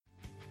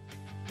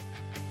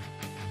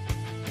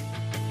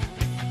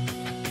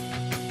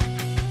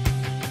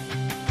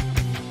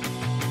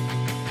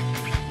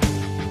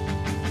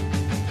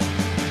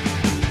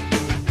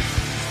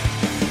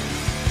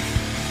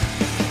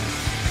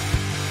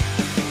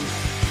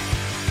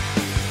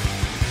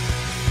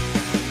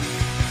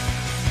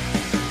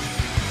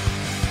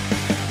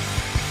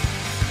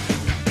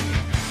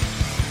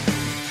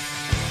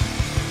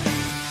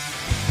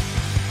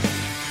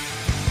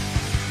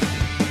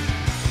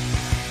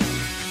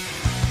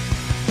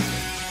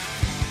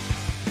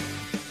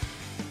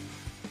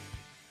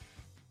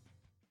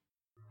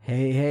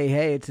Hey, hey,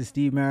 hey, it's the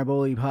Steve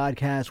Maraboli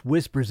podcast,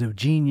 Whispers of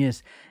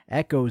Genius,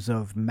 Echoes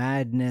of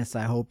Madness.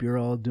 I hope you're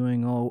all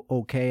doing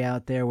okay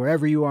out there,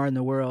 wherever you are in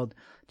the world.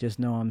 Just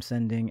know I'm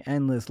sending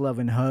endless love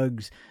and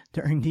hugs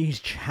during these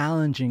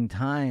challenging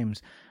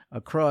times.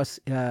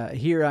 Across,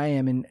 here I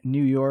am in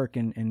New York,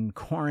 in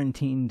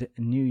quarantined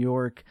New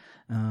York,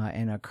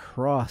 and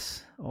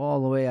across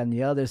all the way on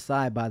the other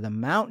side by the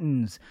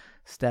mountains.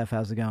 Steph,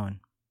 how's it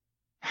going?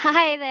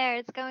 Hi there.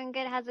 It's going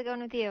good. How's it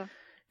going with you?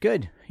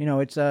 Good.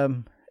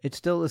 It's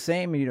still the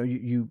same.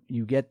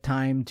 You get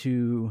time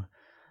to.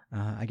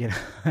 I get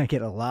I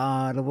get a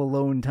lot of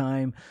alone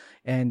time,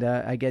 and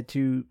I get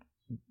to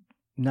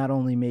not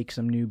only make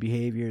some new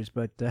behaviors,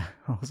 but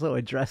also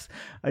address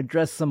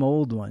some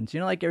old ones.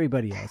 Like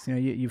everybody else.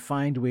 You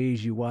find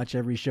ways. You watch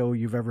every show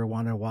you've ever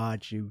want to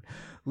watch. You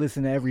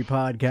listen to every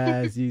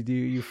podcast.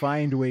 You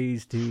find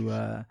ways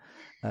to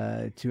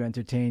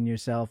entertain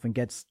yourself and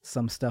get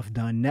some stuff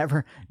done.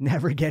 Never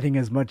getting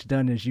as much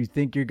done as you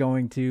think you're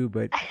going to,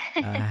 but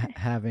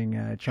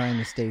trying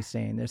to stay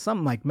sane. There's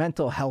some like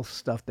mental health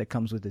stuff that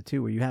comes with it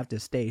too, where you have to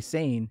stay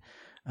sane,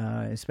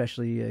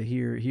 especially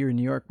here in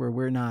New York, where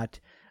we're not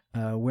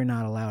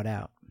allowed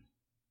out.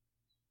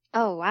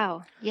 Oh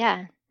wow,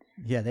 yeah.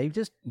 Yeah, they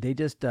just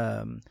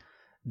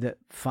the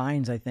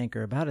fines I think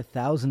are about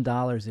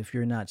 $1,000 if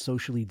you're not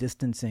socially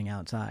distancing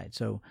outside.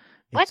 So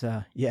it's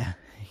What? yeah.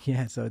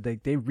 So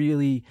they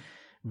really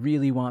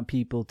want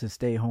people to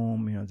stay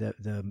home.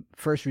 The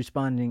first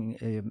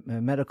responding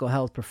medical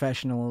health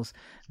professionals,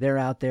 they're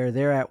out there,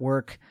 they're at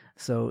work,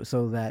 so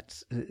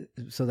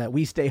that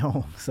we stay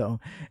home. So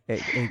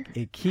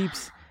it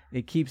keeps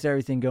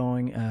everything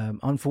going.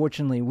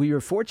 Unfortunately, we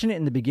were fortunate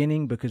in the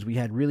beginning because we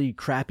had really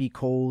crappy,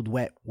 cold,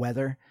 wet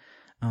weather.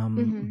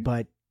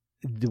 But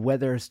the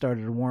weather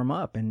started to warm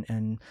up,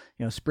 and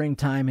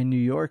springtime in New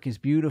York is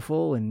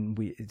beautiful,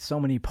 and so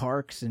many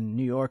parks in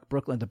New York,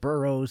 Brooklyn, the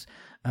boroughs,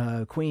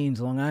 Queens,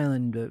 Long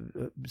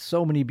Island,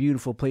 so many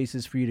beautiful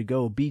places for you to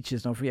go.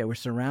 Beaches, don't forget, we're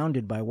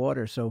surrounded by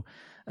water. So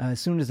as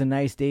soon as the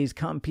nice days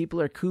come, people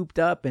are cooped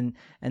up and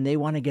they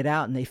want to get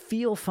out, and they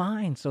feel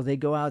fine, so they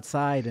go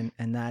outside,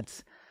 and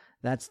that's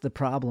the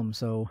problem.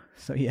 So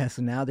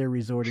now they're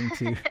resorting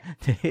to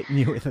hitting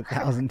you with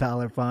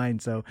 $1,000 fine.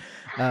 So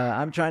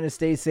I'm trying to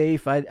stay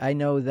safe. I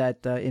know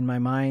that in my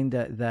mind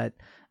that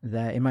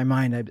in my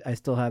mind I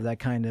still have that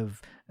kind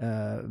of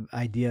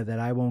idea that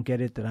I won't get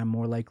it, that I'm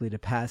more likely to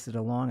pass it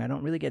along. I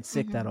don't really get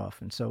sick that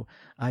often, so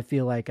I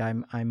feel like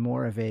I'm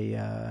more of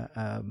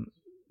a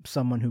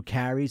someone who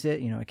carries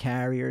it, a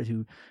carrier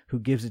who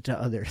gives it to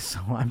others. So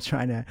I'm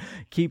trying to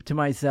keep to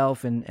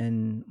myself,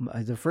 and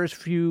the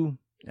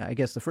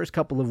first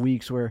couple of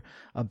weeks were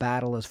a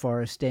battle as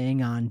far as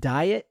staying on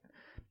diet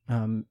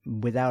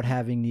without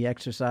having the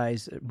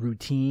exercise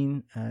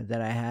routine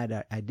that I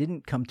had. I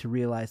didn't come to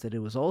realize that it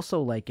was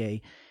also like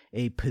a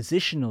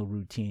positional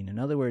routine. In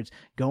other words,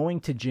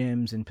 going to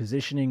gyms and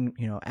positioning,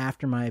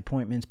 after my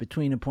appointments,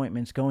 between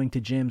appointments, going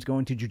to gyms,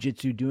 going to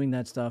jiu-jitsu, doing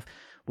that stuff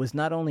was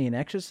not only an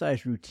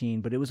exercise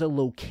routine, but it was a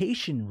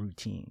location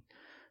routine.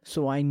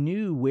 So I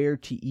knew where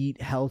to eat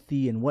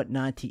healthy and what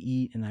not to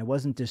eat, and I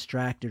wasn't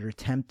distracted or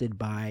tempted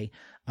by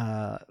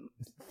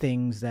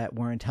things that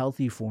weren't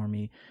healthy for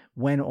me.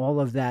 When all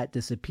of that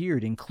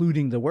disappeared,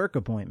 including the work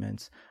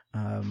appointments,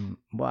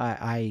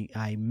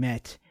 I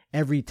met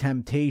every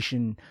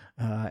temptation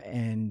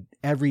and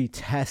every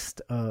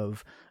test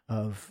of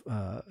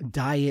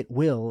diet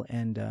will,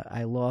 and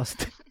I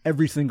lost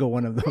every single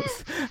one of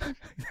those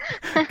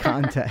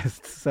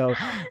contests. So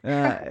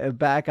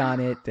back on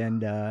it,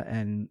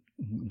 and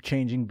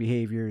changing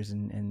behaviors,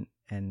 and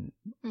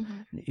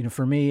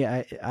for me,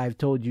 I've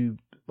told you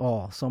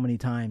all so many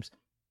times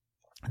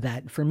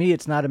that for me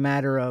it's not a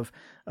matter of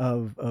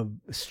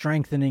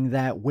strengthening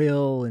that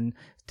will, and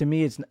to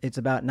me it's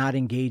about not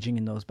engaging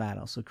in those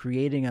battles. So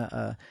creating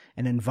an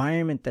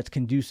environment that's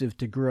conducive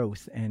to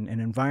growth, and an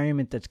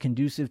environment that's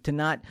conducive to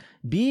not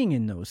being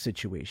in those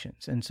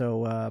situations. And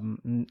so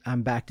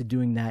I'm back to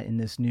doing that in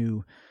this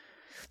new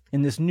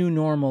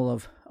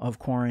normal of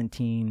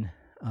quarantine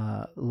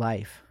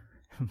life.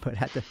 But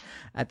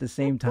at the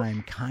same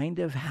time, kind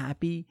of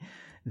happy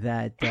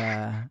that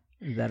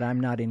I'm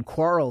not in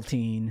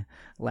quarantine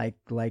like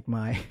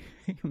my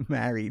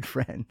married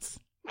friends.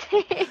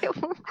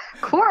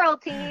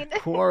 Quarantine,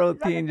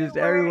 just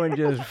everyone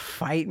just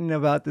fighting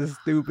about the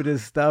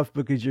stupidest stuff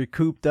because you're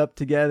cooped up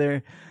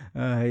together.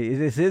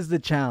 This is the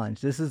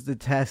challenge. This is the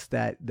test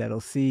that'll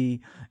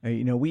see.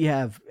 We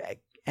have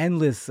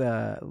endless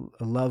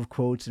love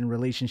quotes and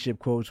relationship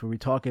quotes where we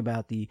talk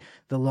about the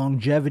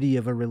longevity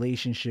of a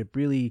relationship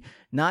really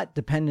not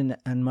dependent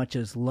on much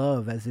as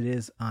love as it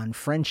is on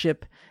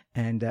friendship,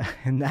 and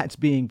that's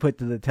being put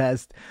to the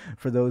test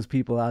for those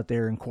people out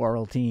there in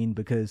quarantine,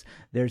 because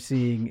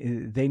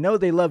they know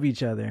they love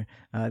each other.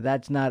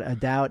 That's not a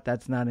doubt.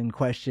 That's not in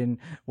question.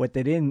 What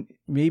they didn't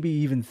maybe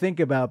even think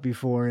about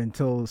before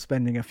until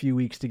spending a few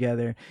weeks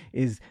together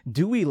is,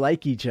 do we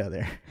like each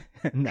other?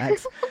 And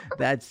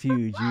that's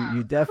huge.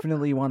 You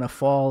definitely want to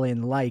fall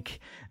in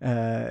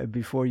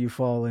before you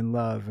fall in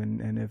love,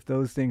 and if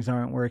those things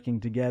aren't working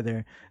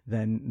together,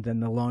 then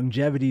the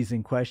longevity's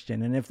in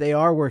question. And if they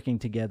are working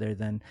together,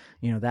 then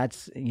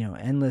that's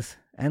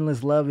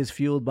endless love is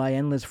fueled by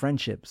endless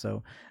friendship.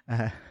 So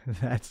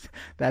that's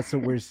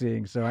what we're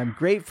seeing. So I'm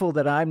grateful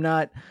that I'm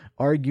not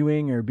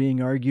arguing or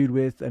being argued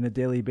with on a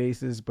daily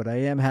basis, but I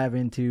am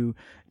having to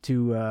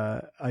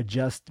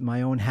adjust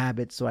my own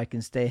habits so I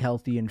can stay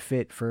healthy and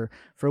fit for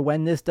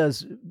when this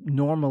does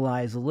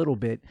normalize a little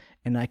bit,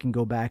 and I can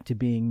go back to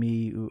being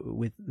me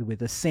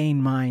with a sane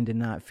mind and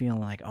not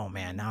feeling like, oh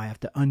man, now I have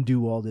to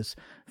undo all this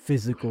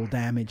physical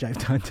damage I've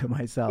done to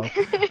myself.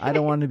 I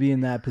don't want to be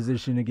in that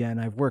position again.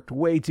 I've worked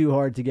way too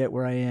hard to get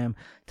where I am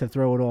to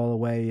throw it all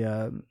away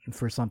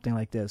for something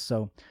like this.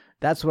 So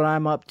that's what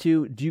I'm up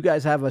to. Do you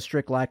guys have a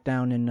strict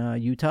lockdown in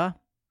Utah?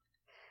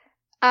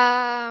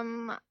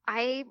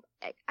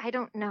 I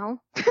don't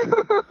know.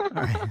 All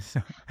right,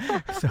 so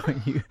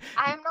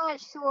I'm not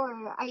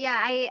sure.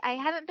 I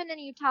haven't been in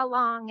Utah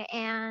long,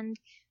 and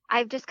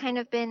I've just kind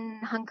of been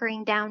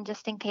hunkering down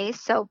just in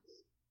case. So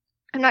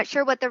I'm not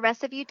sure what the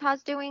rest of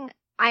Utah's doing.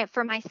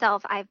 For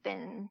myself, I've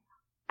been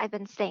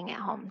staying at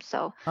home,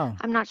 so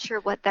I'm not sure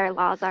what their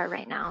laws are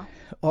right now.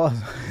 Oh,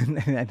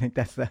 I think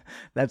that's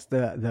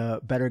the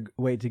better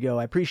way to go.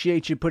 I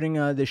appreciate you putting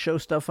the show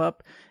stuff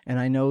up, and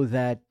I know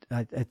that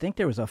I think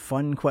there was a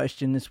fun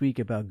question this week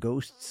about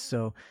ghosts,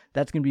 so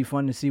that's going to be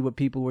fun to see what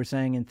people were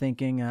saying and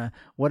thinking.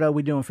 What are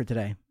we doing for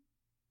today?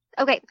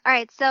 Okay, all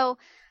right, so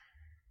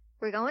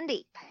we're going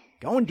deep.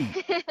 Going deep.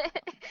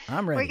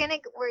 I'm ready.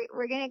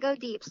 We're gonna go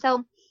deep.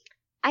 So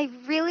I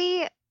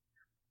really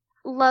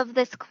love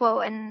this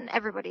quote, and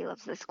everybody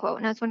loves this quote,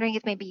 and I was wondering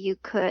if maybe you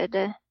could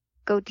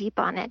go deep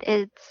on it.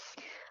 It's,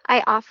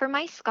 I offer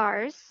my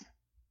scars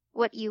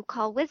what you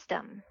call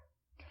wisdom,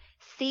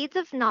 seeds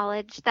of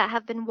knowledge that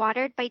have been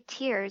watered by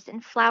tears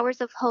and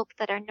flowers of hope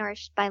that are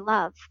nourished by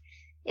love.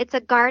 It's a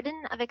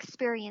garden of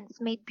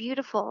experience made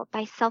beautiful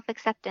by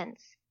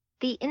self-acceptance,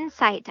 the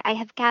insight I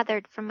have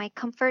gathered from my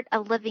comfort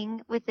of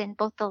living within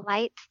both the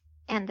light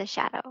and the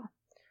shadow.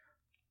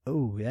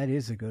 Oh, that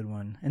is a good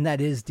one. And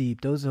that is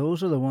deep. Those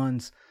are the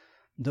ones,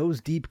 those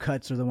deep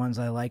cuts are the ones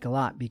I like a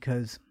lot,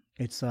 because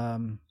it's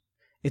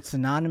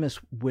synonymous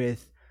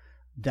with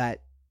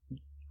that.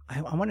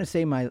 I want to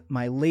say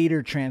my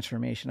later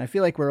transformation. I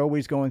feel like we're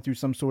always going through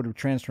some sort of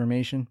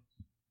transformation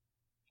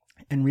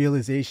and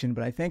realization,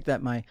 but I think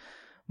that my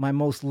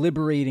most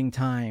liberating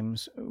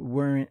times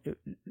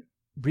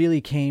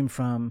really came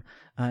from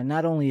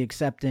not only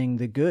accepting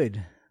the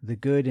good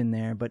in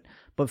there, but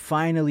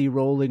finally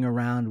rolling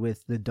around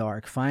with the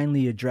dark,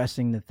 finally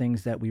addressing the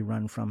things that we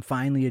run from,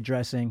 finally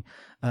addressing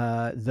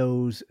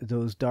those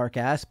dark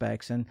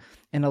aspects. And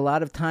a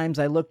lot of times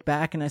I looked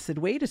back and I said,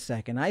 wait a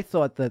second, I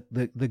thought that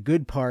the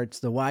good parts,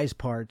 the wise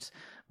parts,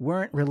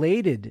 weren't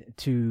related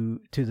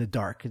to the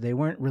dark. They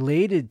weren't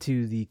related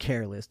to the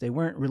careless. They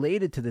weren't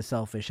related to the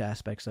selfish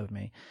aspects of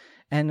me.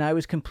 And I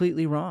was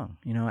completely wrong.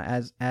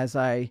 As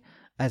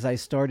I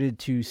started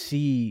to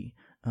see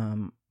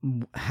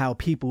how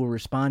people were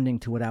responding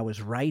to what I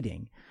was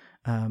writing.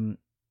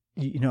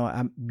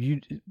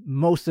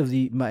 Most of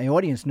my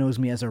audience knows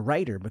me as a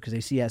writer because they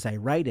see as I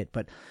write it,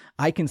 but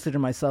I consider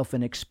myself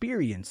an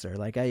experiencer.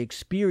 Like, I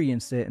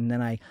experience it, and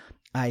then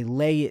I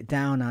lay it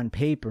down on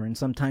paper, and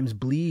sometimes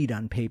bleed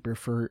on paper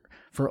for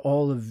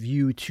all of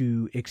you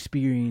to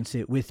experience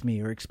it with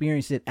me, or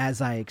experience it as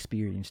I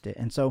experienced it.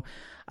 And so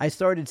I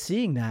started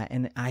seeing that,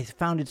 and I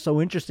found it so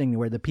interesting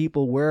where the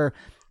people were,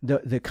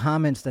 the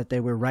comments that they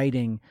were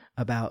writing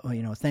about,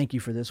 thank you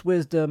for this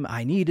wisdom.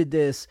 I needed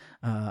this.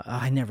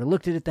 I never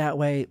looked at it that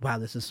way. Wow,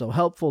 this is so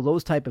helpful.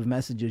 Those type of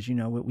messages,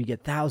 we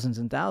get thousands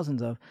and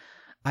thousands of.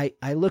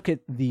 I look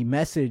at the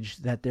message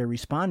that they're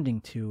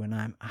responding to,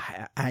 and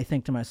I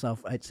think to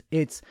myself,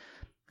 it's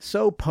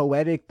so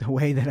poetic the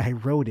way that I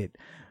wrote it,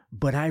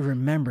 but I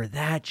remember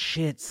that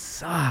shit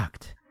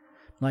sucked.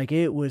 Like,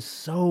 it was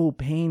so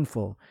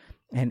painful,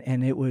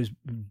 and it was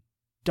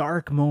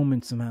dark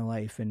moments in my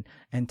life,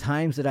 and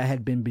times that I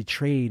had been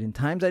betrayed, and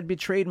times I'd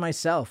betrayed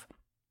myself.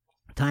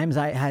 Times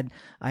I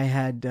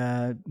had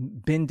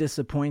been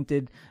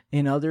disappointed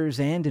in others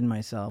and in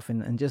myself,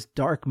 and just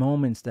dark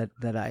moments that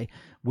I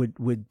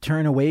would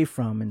turn away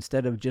from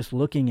instead of just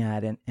looking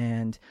at it.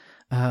 And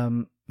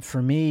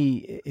for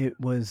me, it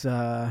was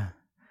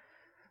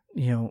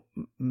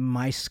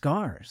my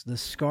scars, the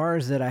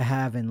scars that I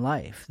have in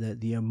life,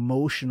 the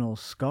emotional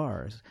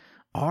scars,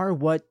 are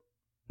what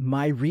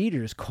my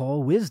readers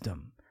call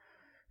wisdom.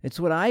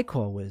 It's what I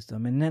call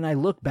wisdom. And then I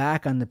look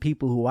back on the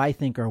people who I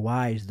think are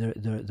wise,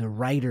 the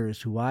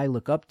writers who I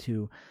look up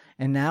to.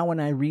 And now when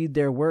I read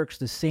their works,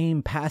 the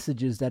same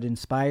passages that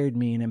inspired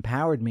me and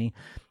empowered me,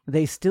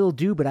 they still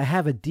do, but I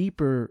have a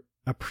deeper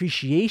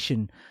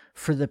appreciation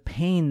for the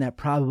pain that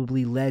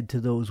probably led to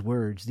those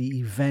words, the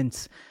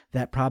events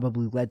that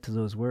probably led to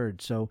those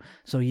words. So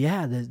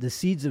yeah, the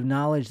seeds of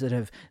knowledge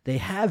they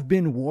have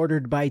been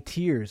watered by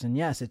tears. And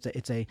yes,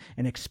 it's an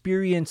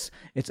experience.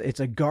 It's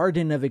a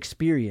garden of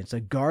experience, a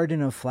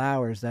garden of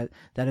flowers that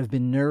have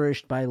been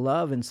nourished by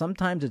love. And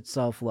sometimes it's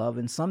self-love,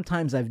 and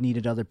sometimes I've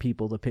needed other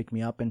people to pick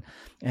me up, and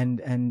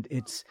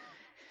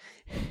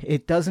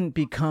it doesn't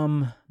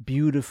become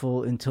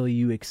beautiful until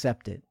you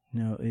accept it.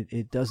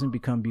 It doesn't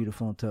become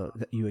beautiful until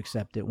you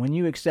accept it. When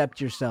you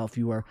accept yourself,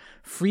 you are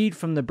freed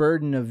from the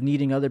burden of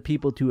needing other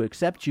people to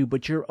accept you,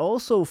 but you're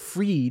also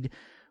freed,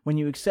 when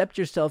you accept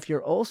yourself,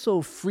 you're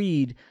also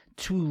freed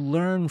to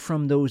learn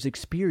from those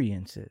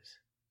experiences.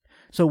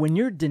 So when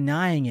you're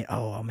denying it,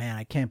 oh man,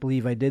 I can't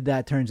believe I did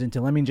that, turns into,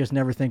 let me just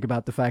never think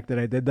about the fact that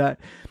I did that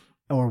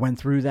or went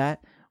through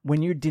that.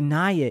 When you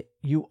deny it,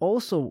 you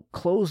also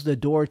close the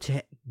door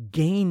to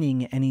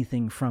gaining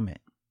anything from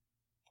it.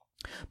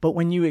 But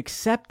when you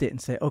accept it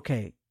and say,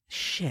 okay,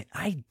 shit,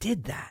 I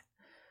did that.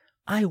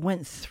 I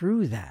went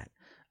through that.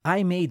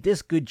 I made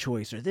this good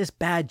choice or this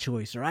bad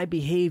choice, or I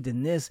behaved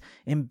in this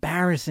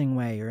embarrassing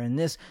way, or in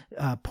this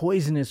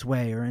poisonous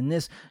way, or in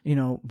this,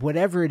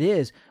 whatever it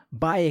is.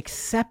 By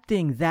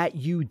accepting that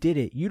you did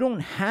it, you don't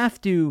have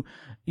to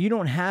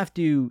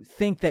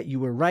think that you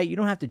were right. You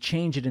don't have to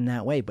change it in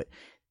that way, but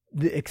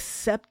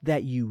accept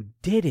that you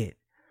did it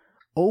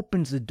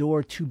opens the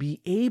door to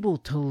be able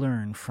to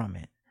learn from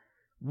it.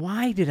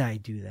 Why did I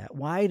do that?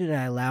 Why did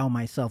I allow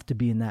myself to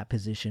be in that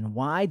position?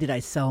 Why did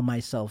I sell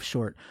myself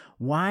short?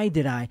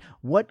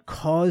 What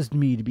caused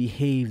me to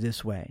behave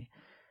this way?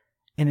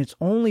 And it's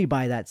only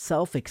by that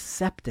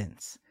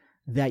self-acceptance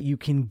that you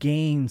can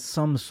gain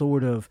some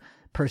sort of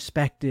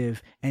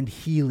perspective and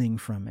healing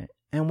from it.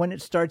 And when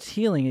it starts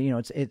healing,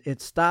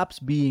 it stops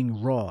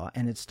being raw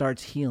and it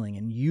starts healing,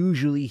 and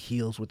usually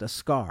heals with a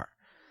scar,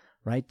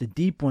 right? The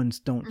deep ones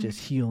don't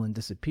just heal and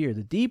disappear.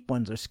 The deep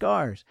ones are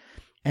scars.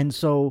 And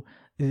so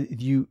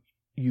you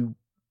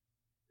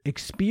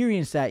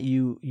experience that,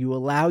 you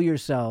allow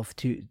yourself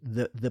to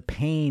the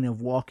pain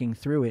of walking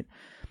through it,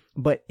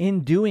 but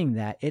in doing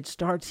that, it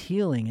starts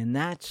healing, and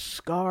that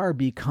scar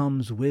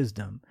becomes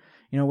wisdom.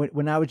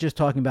 When I was just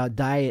talking about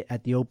diet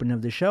at the open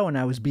of the show, and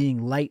I was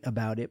being light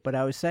about it, but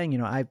I was saying,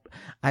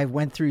 I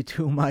went through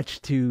too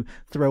much to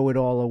throw it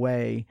all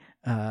away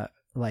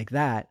like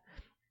that.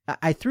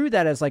 I threw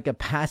that as like a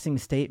passing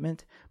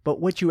statement,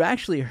 but what you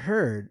actually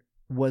heard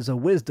was a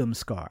wisdom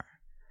scar.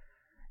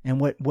 And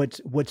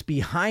what's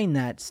behind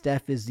that,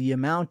 Steph, is the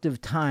amount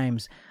of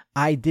times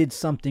I did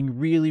something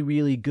really,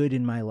 really good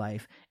in my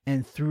life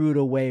and threw it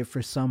away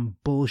for some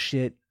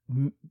bullshit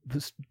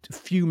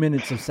few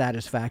minutes of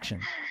satisfaction.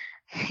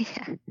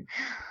 Yeah.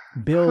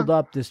 Build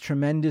up this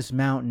tremendous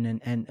mountain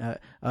and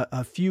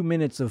a few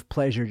minutes of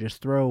pleasure,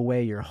 just throw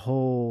away your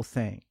whole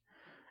thing.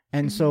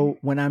 And so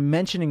when I'm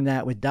mentioning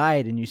that with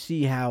diet, and you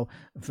see how,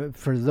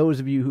 for those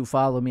of you who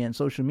follow me on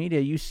social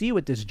media, you see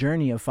what this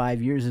journey of 5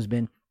 years has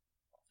been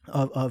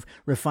of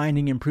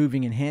refining,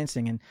 improving,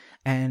 enhancing,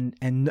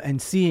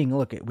 and seeing,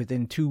 look,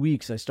 within 2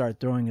 weeks, I start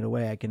throwing it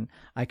away.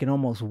 I can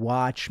almost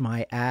watch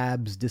my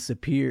abs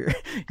disappear.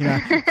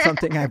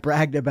 Something I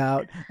bragged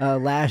about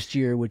last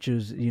year, which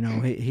is,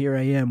 here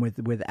I am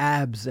with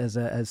abs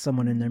as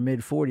someone in their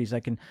mid 40s. I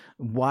can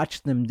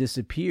watch them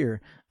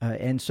disappear.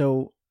 And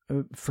so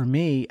for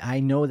me,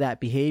 I know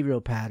that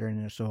behavioral pattern.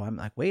 And so I'm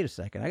like, wait a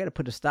second, I got to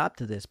put a stop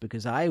to this,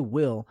 because I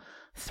will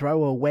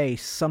throw away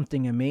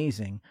something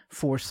amazing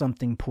for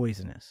something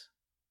poisonous.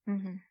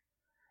 Mm-hmm.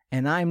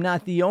 And I'm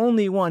not the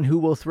only one who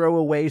will throw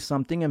away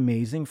something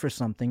amazing for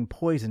something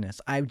poisonous.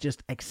 I've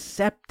just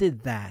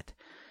accepted that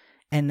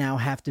and now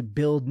have to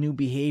build new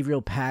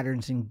behavioral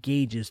patterns and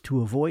gauges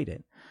to avoid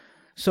it.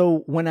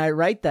 So when I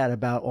write that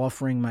about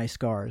offering my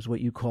scars, what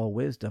you call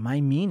wisdom,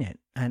 I mean it.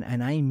 And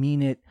I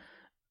mean it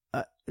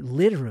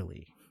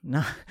literally,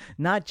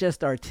 not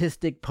just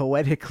artistic,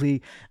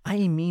 poetically.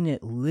 I mean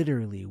it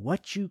literally.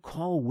 What you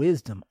call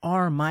wisdom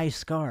are my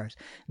scars.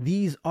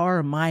 These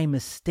are my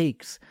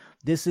mistakes.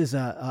 This is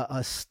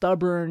a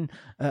stubborn,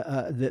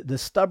 the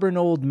stubborn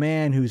old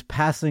man who's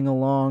passing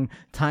along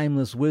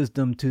timeless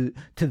wisdom to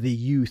the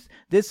youth.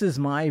 This is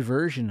my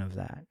version of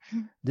that.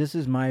 This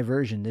is my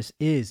version. This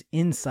is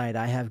insight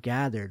I have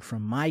gathered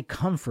from my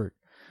comfort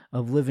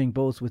of living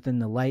both within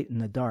the light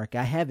and the dark.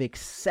 I have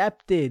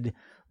accepted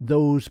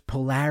those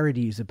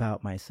polarities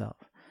about myself.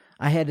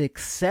 I had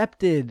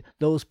accepted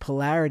those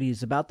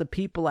polarities about the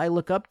people I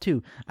look up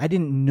to. I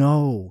didn't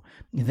know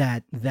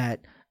that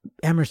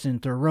Emerson,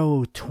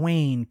 Thoreau,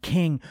 Twain,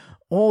 King,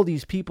 all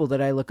these people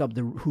that I look up,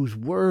 whose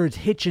words,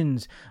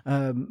 Hitchens,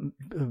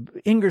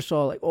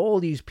 Ingersoll, like all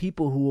these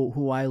people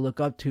who I look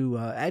up to,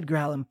 Edgar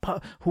Allan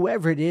Poe,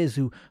 whoever it is,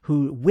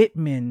 who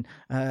Whitman,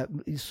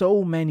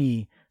 so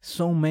many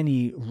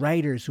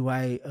writers who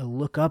I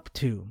look up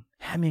to,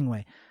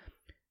 Hemingway.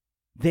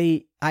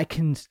 I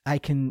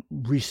can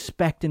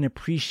respect and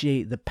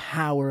appreciate the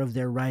power of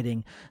their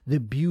writing, the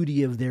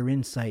beauty of their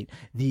insight,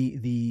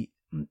 the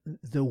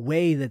the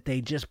way that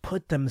they just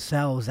put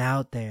themselves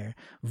out there,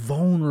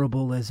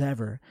 vulnerable as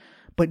ever.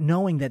 But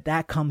knowing that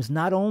that comes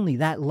not only,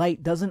 that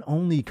light doesn't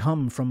only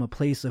come from a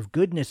place of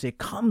goodness, it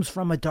comes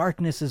from a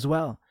darkness as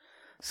well.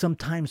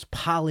 Sometimes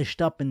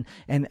polished up, and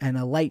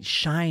a light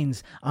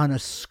shines on a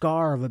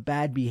scar of a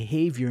bad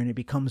behavior and it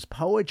becomes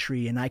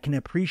poetry. And I can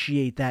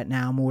appreciate that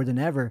now more than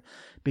ever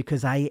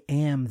because I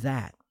am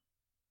that.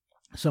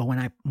 So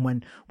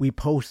when we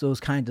post those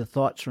kinds of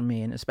thoughts from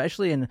me, and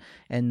especially in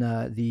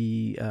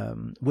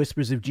the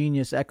Whispers of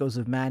Genius, Echoes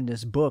of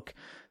Madness book,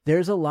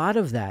 there's a lot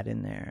of that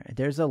in there.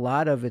 There's a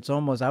lot of, it's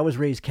almost, I was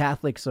raised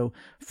Catholic, so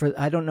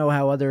I don't know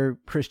how other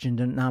Christian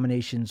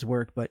denominations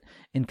work, but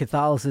in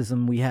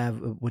Catholicism we have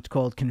what's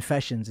called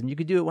confessions, and you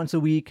could do it once a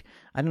week.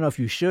 I don't know if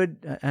you should.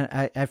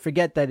 I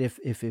forget that if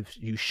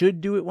you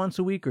should do it once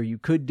a week or you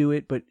could do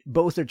it, but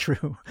both are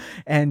true.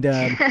 And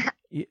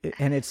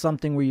and it's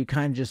something where you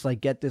kind of just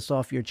like get this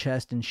off your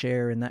chest and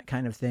share and that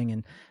kind of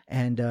thing.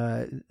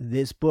 And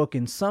this book,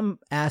 in some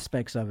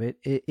aspects of it,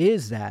 it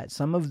is that.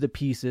 Some of the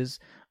pieces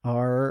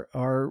are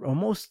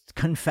almost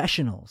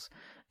confessionals,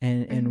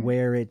 and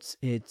where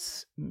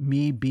it's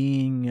me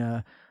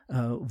being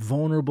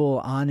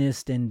vulnerable,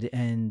 honest,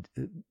 and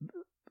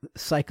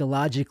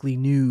psychologically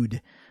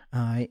nude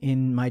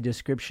in my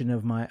description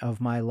of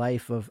my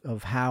life,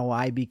 of how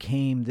I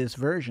became this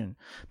version.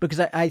 Because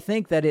I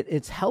think that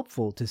it's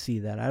helpful to see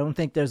that. I don't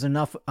think there's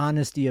enough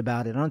honesty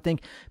about it. I don't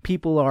think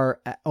people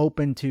are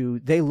open to,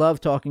 they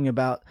love talking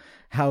about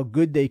how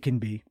good they can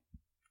be.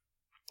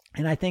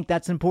 And I think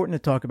that's important to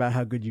talk about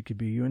how good you could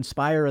be. You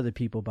inspire other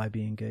people by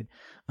being good.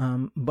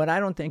 But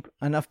I don't think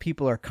enough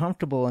people are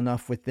comfortable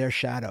enough with their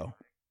shadow,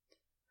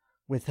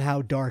 with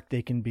how dark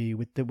they can be,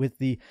 with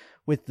the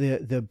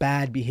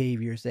bad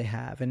behaviors they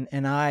have.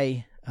 And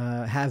I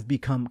have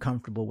become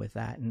comfortable with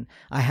that, and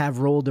I have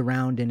rolled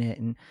around in it,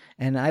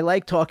 and I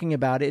like talking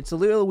about it. It's a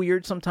little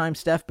weird sometimes,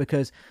 Steph,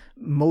 because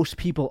most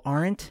people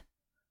aren't.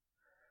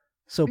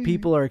 So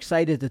people are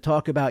excited to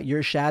talk about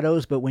your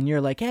shadows, but when you're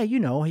like, hey,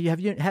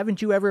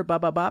 haven't you ever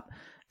bop, bop, bop?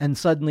 And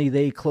suddenly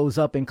they close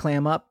up and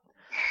clam up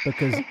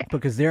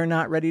because they're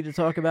not ready to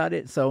talk about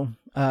it. So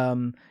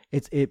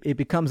it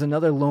becomes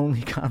another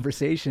lonely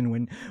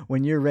conversation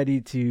when you're ready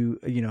to,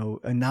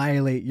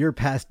 annihilate your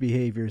past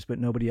behaviors, but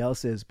nobody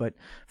else is. But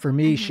for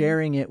me,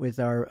 sharing it with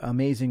our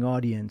amazing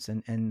audience,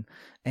 and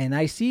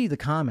I see the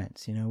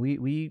comments,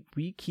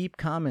 we keep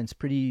comments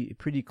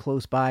pretty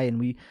close by, and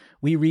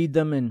we read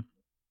them, and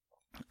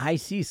I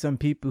see some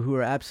people who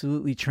are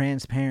absolutely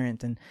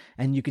transparent,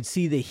 and you could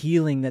see the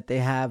healing that they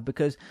have,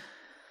 because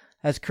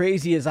as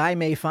crazy as I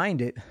may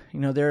find it,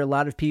 there are a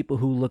lot of people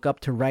who look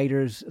up to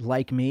writers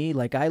like me.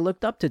 Like I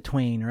looked up to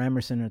Twain or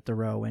Emerson or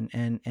Thoreau,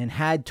 and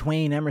had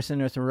Twain, Emerson,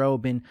 or Thoreau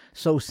been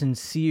so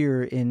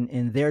sincere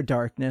in their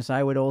darkness,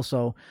 I would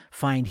also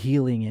find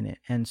healing in it.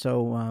 And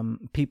so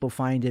people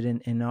find it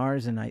in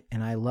ours, and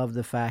I love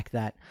the fact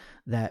that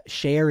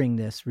sharing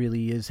this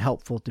really is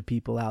helpful to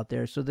people out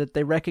there, so that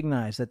they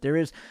recognize that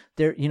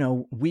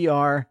we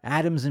are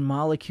atoms and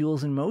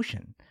molecules in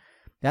motion.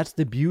 That's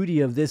the beauty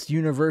of this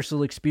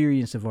universal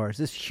experience of ours.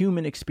 This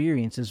human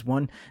experience is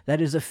one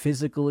that is a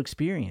physical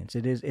experience.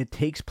 It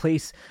takes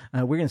place.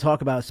 We're going to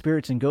talk about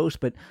spirits and ghosts,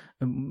 but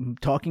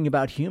talking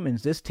about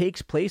humans, this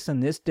takes place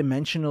on this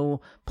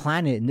dimensional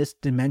planet, in this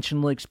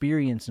dimensional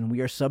experience, and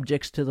we are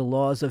subjects to the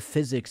laws of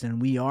physics, and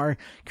we are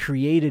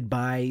created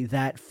by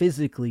that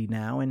physically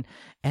now,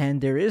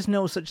 and there is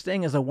no such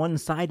thing as a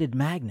one-sided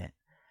magnet.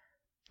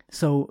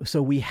 So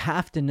we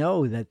have to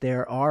know that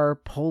there are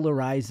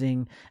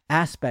polarizing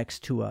aspects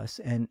to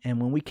us, and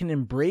when we can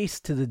embrace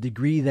to the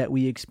degree that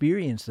we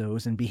experience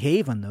those and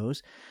behave on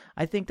those,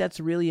 I think that's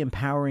a really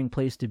empowering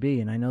place to be.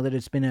 And I know that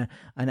it's been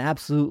an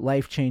absolute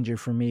life changer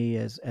for me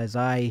as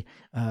I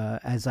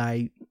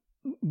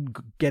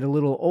get a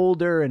little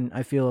older and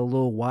I feel a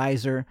little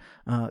wiser.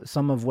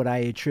 Some of what I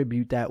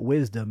attribute that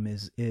wisdom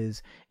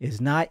is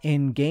not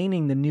in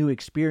gaining the new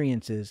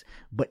experiences,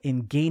 but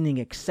in gaining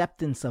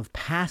acceptance of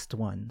past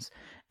ones,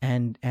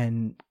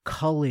 and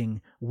culling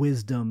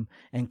wisdom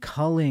and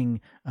culling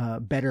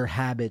better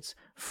habits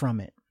from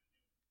it.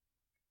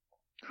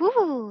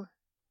 Ooh,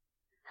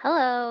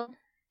 hello.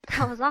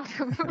 That was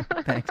awesome.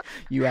 Thanks.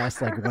 You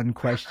asked like one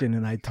question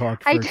and I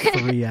talked for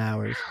 3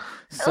 hours.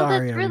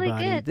 Sorry, that's really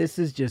everybody. good. This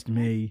is just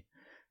me.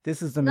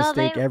 This is the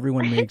mistake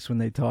everyone makes when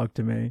they talk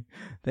to me.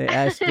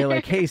 They're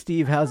like, hey,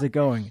 Steve, how's it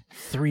going?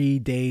 3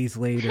 days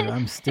later,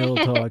 I'm still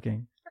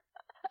talking.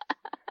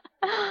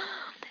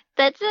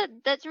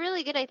 That's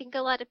really good. I think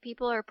a lot of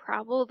people are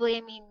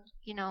probably,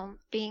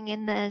 being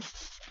in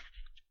this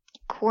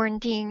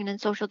quarantine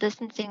and social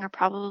distancing, are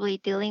probably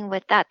dealing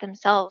with that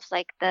themselves.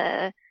 Like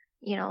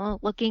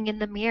looking in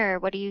the mirror,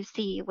 what do you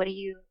see? What do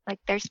you like?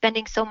 They're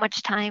spending so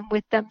much time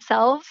with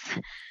themselves.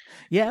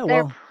 Yeah,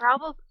 well,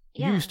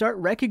 you start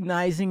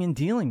recognizing and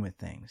dealing with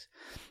things.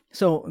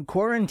 So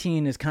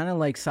quarantine is kind of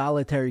like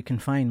solitary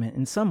confinement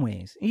in some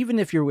ways, even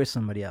if you're with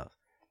somebody else.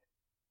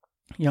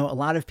 A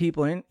lot of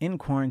people in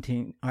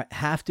quarantine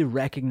have to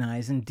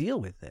recognize and deal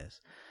with this.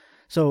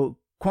 So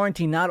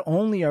quarantine, not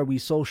only are we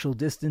social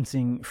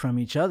distancing from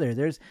each other,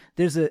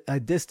 there's a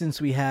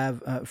distance we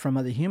have from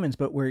other humans,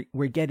 but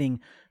we're getting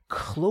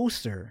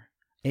closer,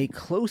 a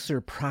closer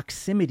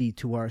proximity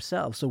to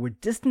ourselves. So we're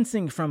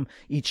distancing from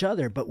each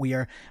other, but we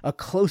are a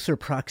closer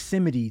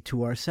proximity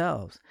to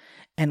ourselves.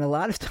 And a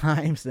lot of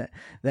times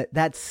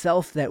that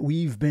self that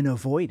we've been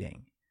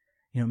avoiding,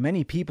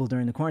 many people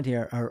during the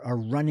quarantine are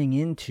running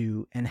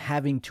into and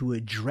having to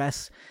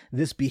address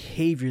this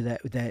behavior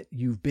that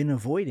you've been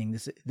avoiding,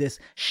 this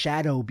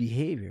shadow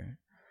behavior.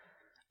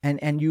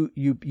 And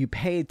you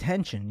pay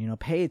attention,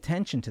 pay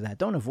attention to that.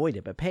 Don't avoid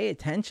it, but pay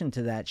attention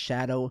to that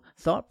shadow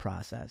thought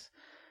process.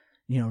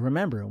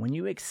 Remember, when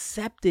you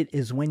accept it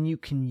is when you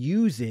can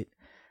use it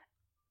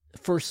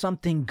for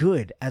something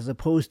good, as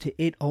opposed to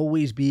it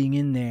always being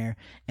in there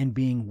and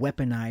being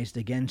weaponized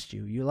against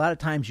you. A lot of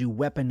times you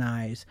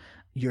weaponize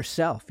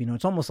yourself.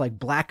 It's almost like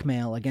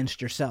blackmail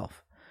against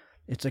yourself.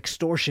 It's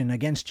extortion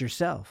against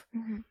yourself.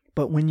 Mm-hmm.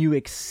 But when you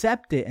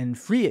accept it and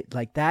free it,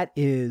 like that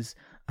is,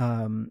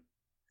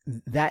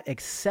 that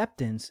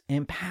acceptance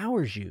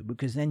empowers you,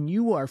 because then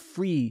you are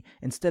free.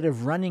 Instead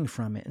of running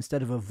from it,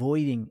 instead of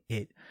avoiding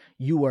it,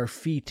 you are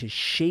free to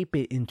shape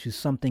it into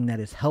something that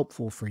is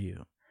helpful for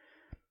you.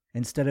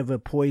 Instead of a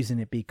poison,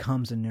 it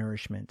becomes a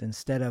nourishment.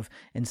 Instead of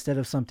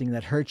something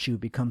that hurts you,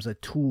 it becomes a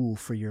tool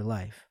for your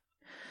life.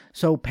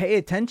 So pay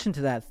attention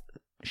to that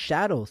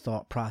shadow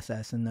thought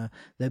process and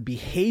the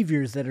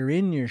behaviors that are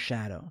in your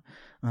shadow,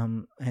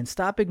 and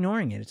stop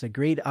ignoring it. It's a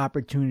great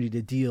opportunity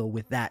to deal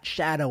with that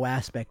shadow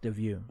aspect of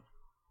you.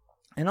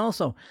 And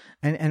also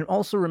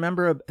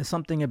remember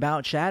something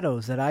about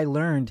shadows that I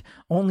learned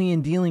only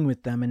in dealing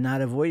with them and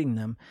not avoiding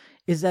them,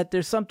 is that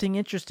there's something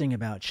interesting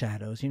about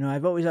shadows. You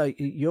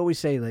always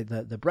say, like,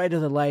 the brighter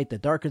the light, the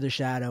darker the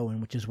shadow,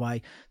 and which is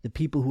why the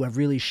people who have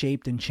really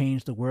shaped and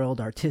changed the world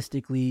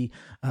artistically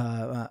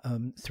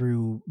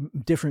through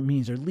different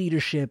means of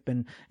leadership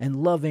and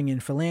loving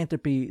and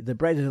philanthropy, the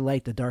brighter the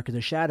light, the darker the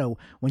shadow.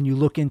 When you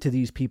look into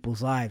these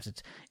people's lives,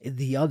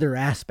 the other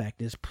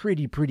aspect is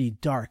pretty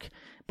dark.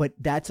 But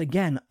that's,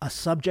 again, a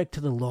subject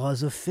to the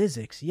laws of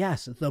physics.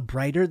 Yes, the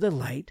brighter the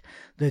light,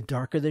 the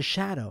darker the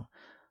shadow.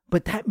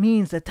 But that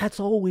means that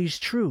that's always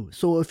true.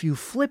 So if you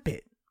flip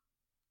it,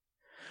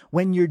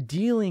 when you're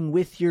dealing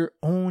with your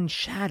own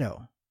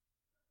shadow,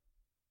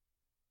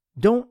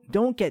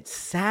 don't get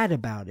sad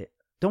about it.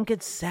 Don't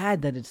get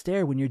sad that it's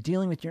there. When you're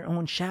dealing with your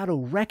own shadow,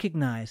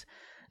 recognize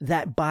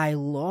that by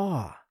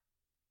law,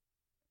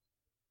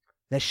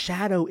 the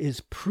shadow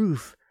is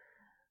proof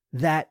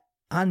that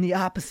on the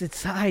opposite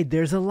side,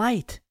 there's a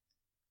light.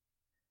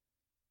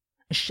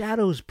 A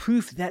shadow is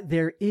proof that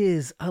there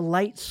is a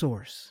light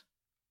source.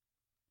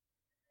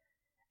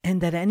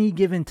 And at any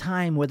given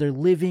time, whether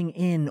living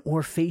in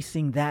or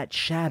facing that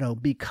shadow,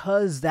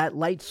 because that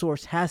light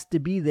source has to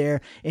be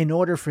there in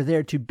order for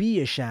there to be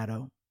a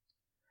shadow,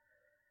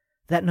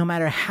 that no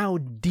matter how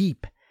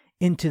deep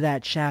into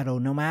that shadow,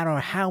 no matter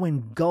how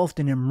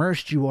engulfed and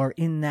immersed you are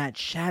in that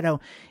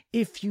shadow,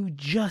 if you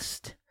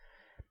just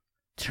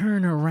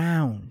turn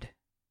around,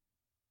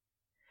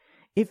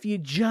 if you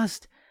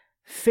just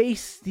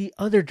face the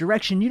other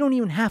direction, you don't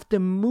even have to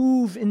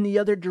move in the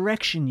other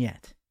direction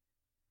yet.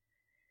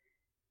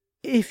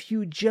 If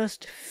you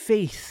just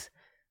face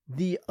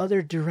the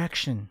other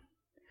direction,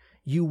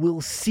 you will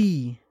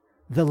see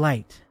the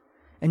light,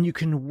 and you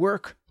can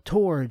work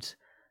towards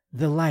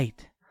the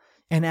light.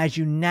 And as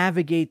you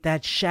navigate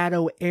that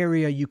shadow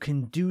area, you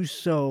can do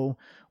so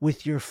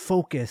with your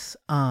focus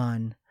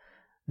on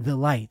the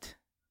light.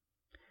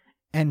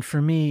 And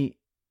for me,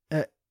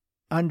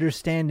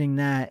 understanding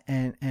that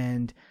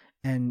and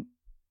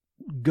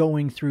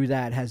going through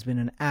that has been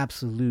an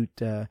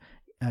absolute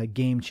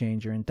game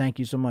changer. And thank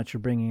you so much for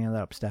bringing it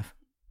up, Steph.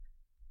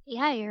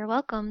 Yeah, you're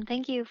welcome.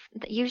 Thank you.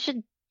 You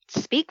should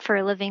speak for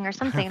a living or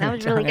something. That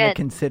was really good.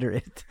 Consider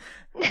it.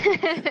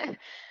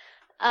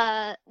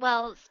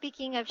 Well,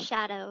 speaking of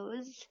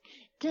shadows.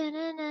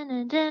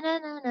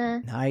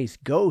 Nice.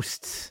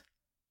 Ghosts.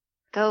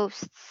 How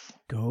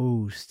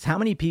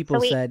many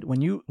people said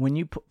when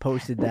you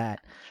posted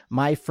that,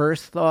 my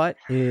first thought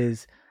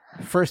is,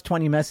 first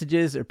 20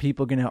 messages, are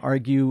people going to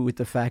argue with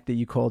the fact that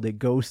you called it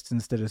ghosts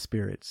instead of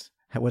spirits?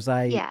 Was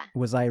I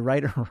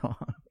right or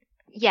wrong?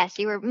 Yes,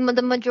 you were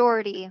the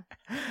majority.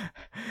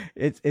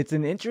 It's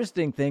an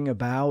interesting thing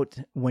about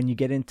when you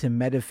get into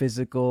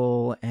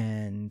metaphysical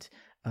and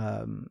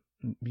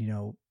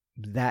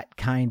that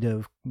kind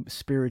of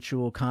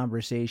spiritual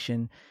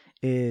conversation,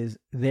 is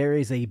there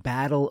is a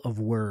battle of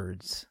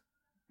words.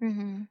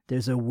 Mm-hmm.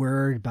 There's a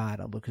word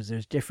battle because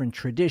there's different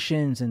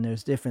traditions and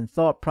there's different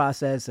thought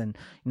process, and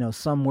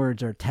some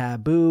words are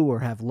taboo or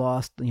have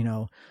lost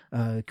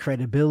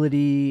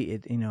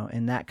credibility,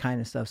 and that kind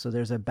of stuff. So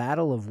there's a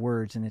battle of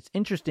words, and it's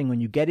interesting when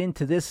you get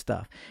into this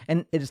stuff.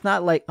 And it's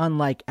not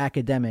unlike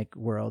academic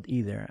world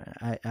either.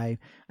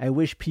 I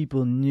wish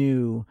people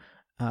knew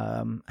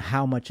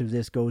how much of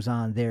this goes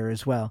on there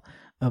as well.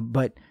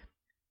 But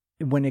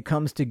when it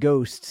comes to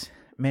ghosts,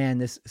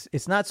 man,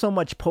 it's not so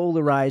much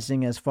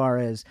polarizing as far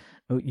as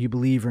you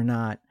believe or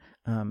not,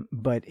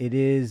 but it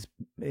is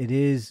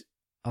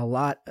a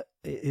lot.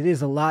 It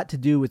is a lot to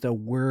do with a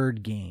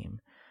word game.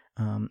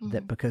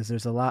 That because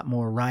there's a lot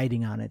more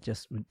riding on it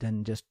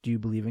than just do you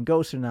believe in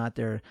ghosts or not.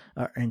 There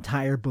are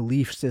entire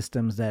belief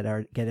systems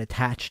that get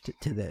attached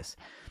to this,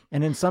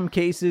 and in some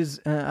cases,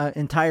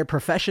 entire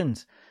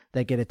professions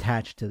that get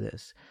attached to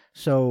this.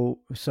 So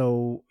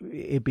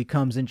it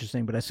becomes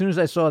interesting. But as soon as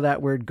I saw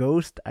that word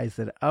ghost, I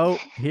said, "Oh,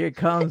 here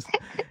comes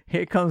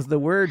the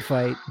word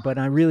fight." But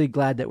I'm really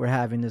glad that we're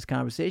having this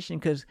conversation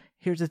because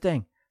here's the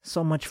thing: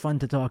 so much fun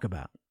to talk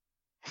about.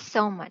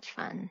 So much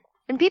fun.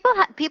 And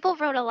people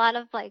wrote a lot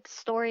of like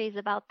stories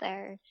about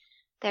their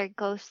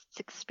ghosts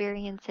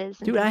experiences.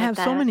 And dude, I have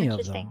like so many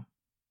of them.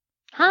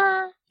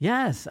 Huh?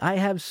 Yes, I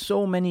have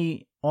so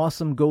many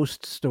awesome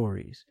ghost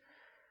stories.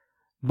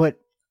 But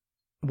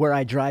where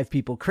I drive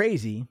people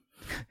crazy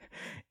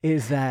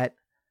is that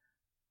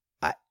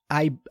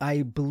I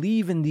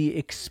believe in the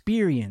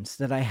experience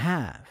that I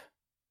have.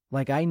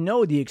 Like I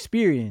know the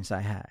experience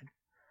I had.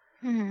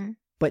 Mm-hmm.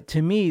 But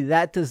to me,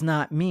 that does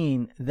not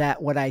mean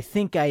that what I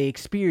think I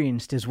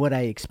experienced is what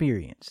I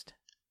experienced.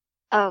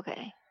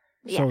 Okay.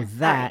 Yeah. So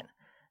that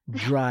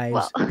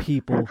drives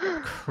people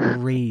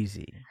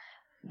crazy.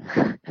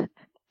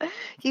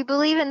 You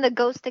believe in the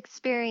ghost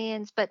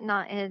experience, but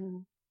not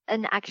in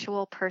an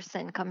actual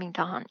person coming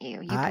to haunt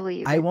you. You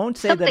believe I won't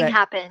say something that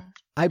happened.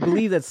 I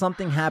believe that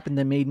something happened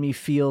that made me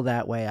feel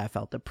that way. I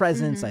felt the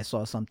presence. Mm-hmm. I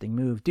saw something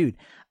move. Dude,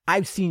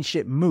 I've seen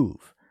shit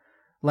move.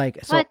 Like,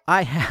 so what?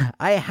 I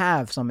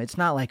have some. It's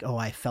not like, oh,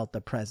 I felt the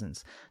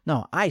presence.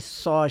 No, I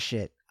saw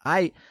shit.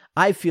 I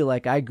feel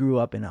like I grew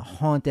up in a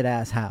haunted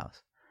ass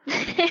house.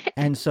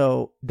 And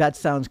so that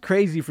sounds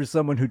crazy for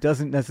someone who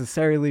doesn't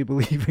necessarily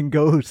believe in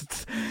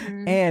ghosts.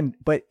 Mm-hmm.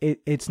 But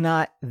it's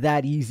not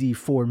that easy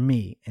for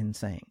me in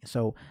saying.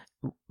 So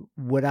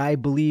what I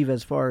believe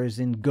as far as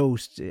in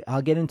ghosts,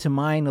 I'll get into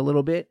mine a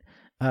little bit,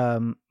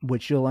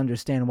 which you'll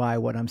understand why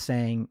what I'm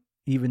saying,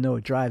 even though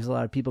it drives a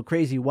lot of people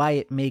crazy, why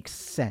it makes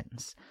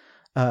sense.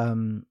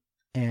 What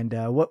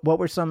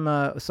were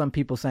some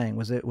people saying?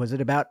 Was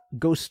it about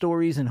ghost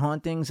stories and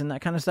hauntings and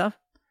that kind of stuff?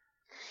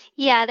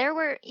 Yeah, there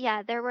were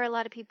a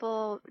lot of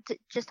people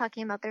just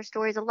talking about their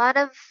stories. A lot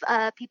of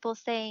people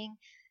saying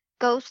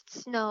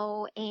ghosts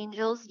no,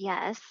 angels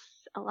yes.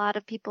 A lot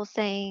of people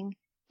saying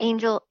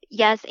angels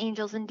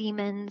and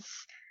demons.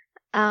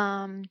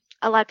 A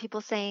lot of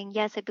people saying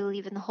yes, I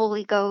believe in the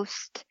Holy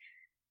Ghost.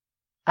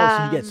 Oh,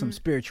 so you get some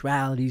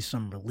spirituality,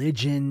 some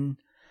religion.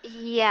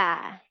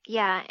 Yeah.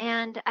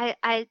 And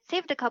I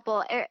saved a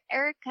couple.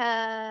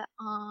 Erica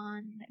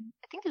on,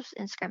 I think it was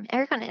Instagram.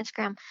 Erica on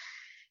Instagram.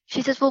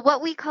 She says, well,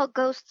 what we call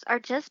ghosts are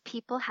just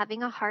people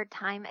having a hard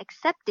time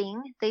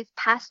accepting they've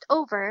passed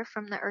over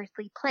from the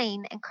earthly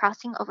plane and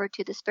crossing over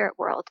to the spirit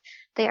world.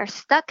 They are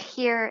stuck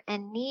here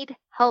and need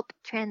help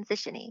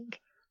transitioning.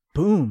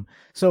 Boom.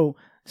 So,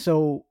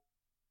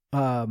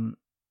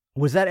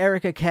 was that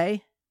Erica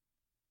K?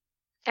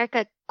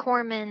 Erica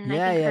Corman,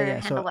 yeah, I think her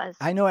handle so was.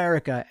 I know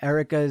Erica.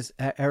 Erica's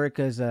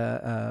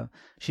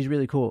she's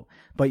really cool.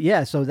 But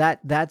yeah, so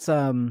that's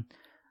a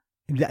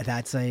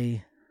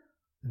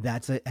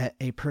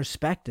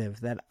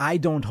perspective that I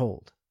don't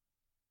hold.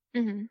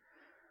 Mm-hmm.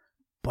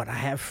 But I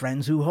have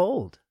friends who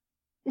hold.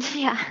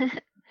 Yeah.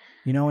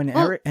 You know, and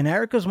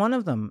Erica's one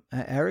of them.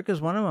 Erica's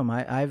one of them.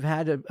 I've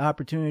had an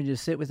opportunity to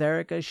sit with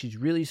Erica. She's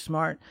really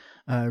smart,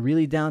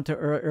 really down to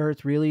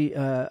earth, really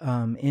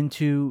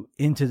into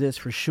this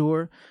for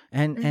sure,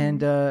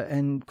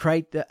 and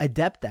quite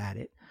adept at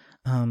it.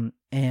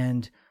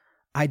 And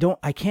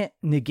I can't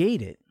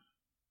negate it.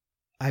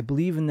 I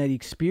believe in the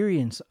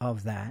experience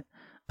of that.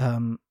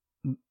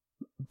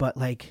 But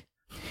like,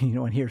 you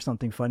know, and here's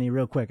something funny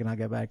real quick, and I'll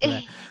get back to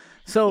that.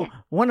 So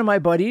one of my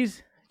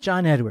buddies,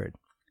 John Edward,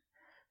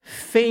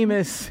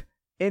 famous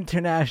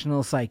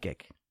international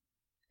psychic.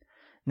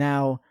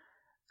 Now,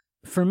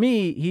 for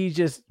me, he's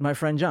just my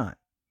friend John,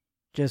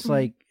 just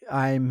like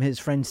I'm his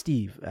friend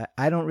Steve.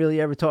 I don't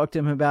really ever talk to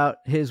him about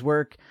his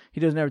work.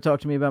 He doesn't ever talk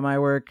to me about my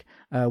work.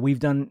 We've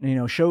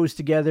done, shows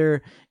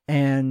together,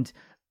 and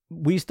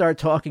we start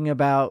talking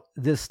about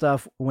this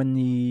stuff when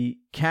the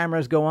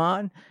cameras go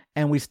on,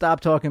 and we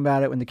stop talking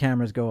about it when the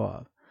cameras go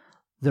off.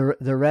 The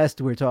rest,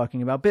 we're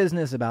talking about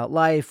business, about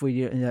life.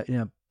 We,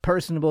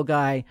 personable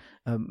guy,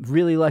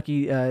 really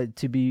lucky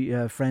to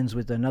be friends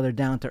with another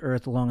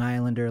down-to-earth Long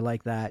Islander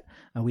like that.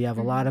 We have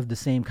a lot of the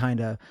same kind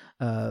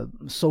of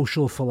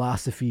social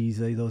philosophies,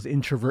 those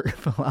introvert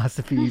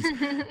philosophies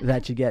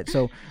that you get.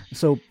 So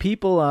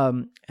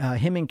people,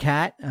 him and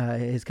Kat,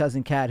 his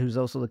cousin Kat, who's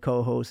also the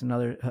co-host,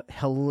 another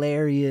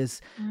hilarious,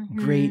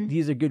 great,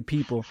 these are good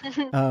people.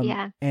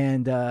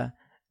 And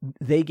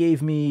they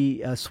gave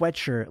me a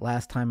sweatshirt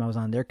last time I was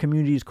on. Their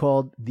community is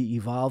called the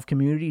Evolve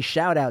Community.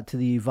 Shout out to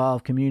the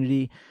Evolve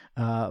Community.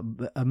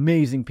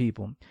 Amazing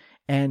people.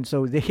 And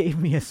so they gave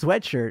me a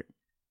sweatshirt,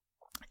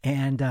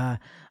 And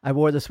I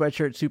wore the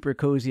sweatshirt super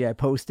cozy. I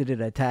posted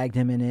it. I tagged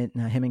him in it.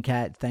 Him and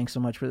Kat, thanks so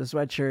much for the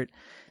sweatshirt.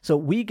 So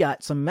we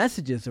got some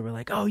messages that were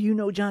like, oh, you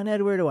know John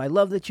Edward. Oh, I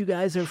love that you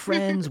guys are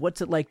friends.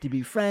 What's it like to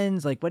be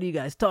friends? Like, what do you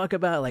guys talk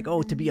about? Like,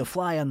 oh, to be a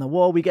fly on the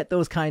wall. We get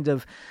those kinds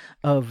of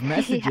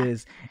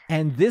messages. Yeah.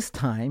 And this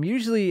time,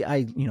 usually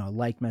I,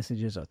 like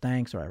messages, oh,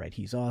 thanks, or I write,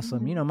 he's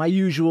awesome. Mm-hmm. My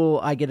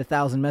usual, I get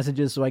 1,000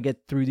 messages, so I get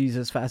through these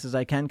as fast as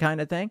I can kind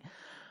of thing.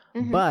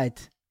 Mm-hmm.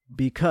 But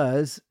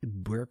because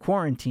we're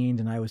quarantined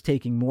and I was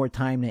taking more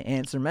time to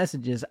answer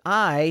messages,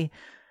 I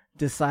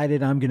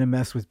decided I'm going to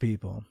mess with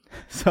people.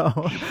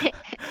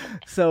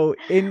 So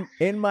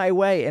in my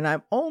way, and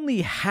I'm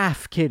only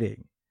half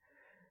kidding.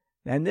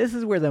 And this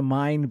is where the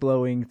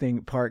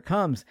mind-blowing part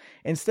comes.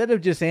 Instead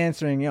of just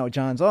answering,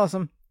 John's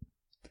awesome,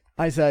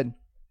 I said,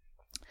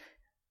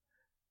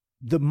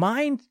 the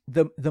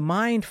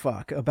mind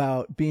fuck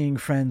about being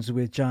friends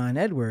with John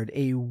Edward,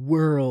 a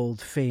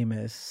world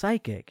famous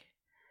psychic,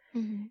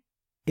 mm-hmm.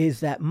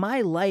 is that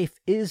my life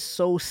is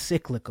so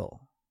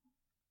cyclical.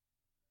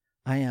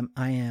 I'm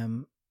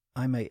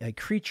a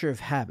creature of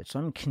habit, so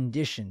I'm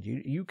conditioned.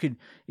 You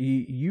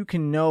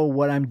can know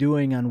what I'm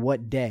doing on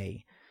what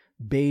day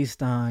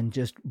based on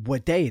just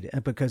what day it is,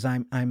 because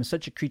I'm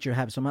such a creature of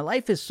habit. So my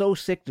life is so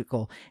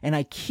cyclical, and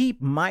I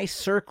keep my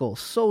circle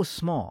so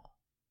small,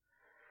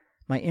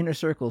 my inner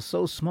circle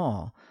so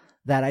small,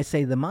 that I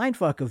say the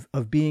mindfuck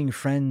of being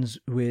friends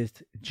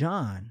with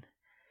John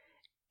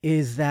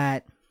is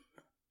that,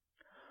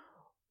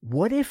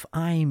 what if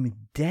I'm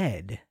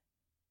dead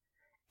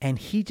and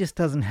he just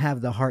doesn't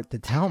have the heart to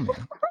tell me?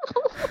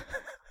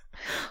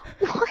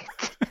 What?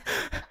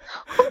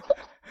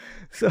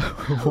 So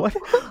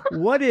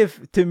what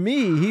if, to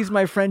me, he's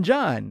my friend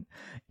John,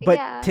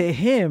 but to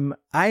him,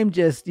 I'm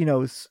just,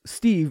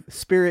 Steve,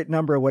 spirit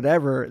number,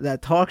 whatever,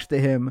 that talks to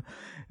him,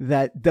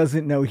 that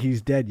doesn't know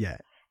he's dead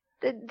yet.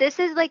 This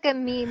is like a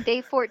meme,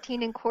 day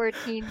 14 in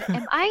quarantine.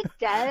 Am I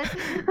dead?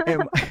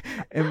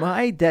 Am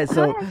I dead?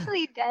 So, am I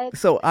actually dead?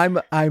 So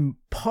I'm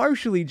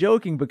partially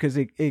joking, because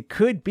it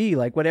could be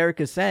like what Eric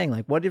is saying.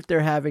 Like, what if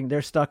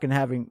they're stuck and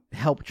having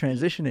help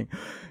transitioning?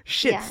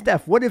 Shit, yeah.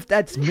 Steph, what if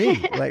that's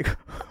me? Like,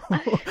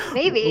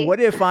 maybe. What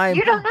if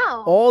you don't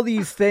know. All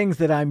these things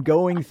that I'm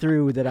going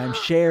through, that I'm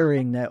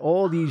sharing, that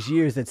all these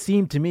years that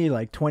seem to me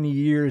like 20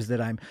 years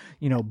that I'm,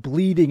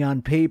 bleeding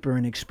on paper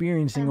and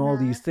experiencing all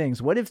these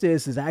things. What if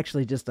this is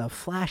actually just a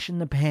flash in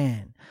the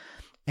pan?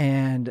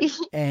 And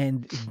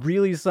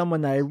really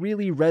someone that I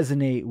really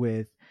resonate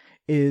with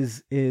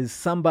is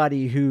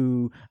somebody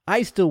who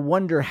I still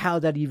wonder how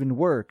that even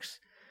works.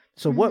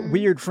 So what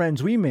weird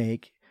friends we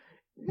make.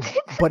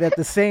 But at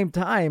the same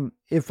time,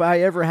 if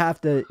I ever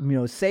have to,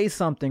 say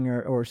something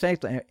or say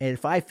something,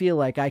 if I feel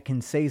like I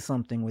can say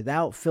something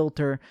without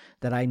filter,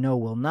 that I know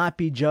will not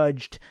be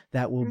judged,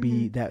 that will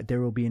be, that there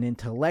will be an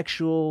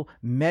intellectual,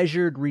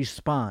 measured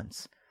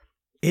response,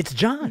 it's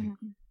John.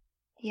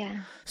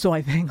 Yeah. So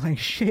I think, like,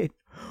 shit,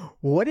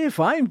 what if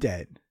I'm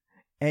dead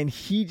and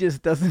he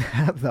just doesn't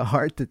have the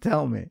heart to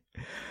tell me?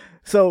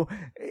 So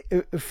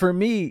for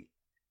me,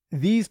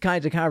 these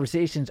kinds of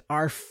conversations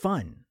are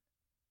fun.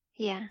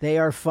 Yeah, they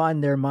are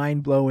fun. They're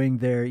mind blowing.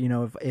 They're,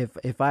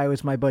 if I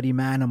was my buddy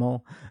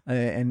Manimal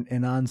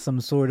and on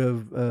some sort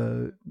of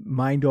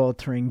mind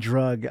altering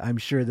drug, I'm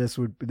sure this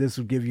would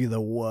give you the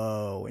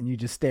whoa, and you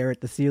just stare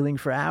at the ceiling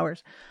for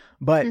hours.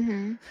 But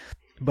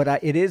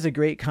it is a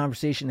great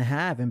conversation to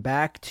have, and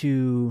back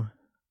to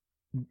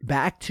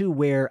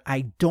where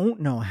I don't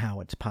know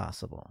how it's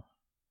possible.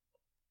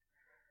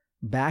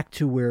 Back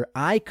to where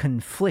I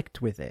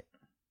conflict with it,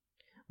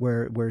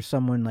 where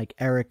someone like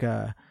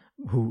Erica,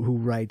 who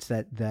writes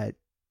that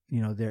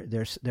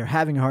they're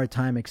having a hard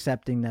time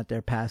accepting that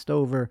they're passed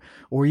over,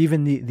 or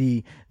even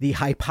the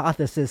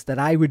hypothesis that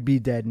I would be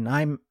dead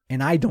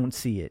and I don't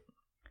see it.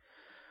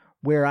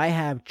 Where I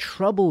have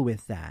trouble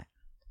with that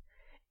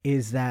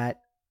is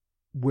that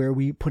where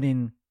we put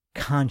in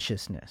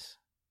consciousness.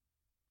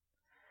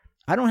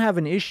 I don't have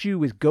an issue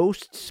with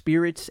ghosts,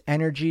 spirits,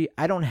 energy.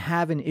 I don't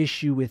have an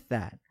issue with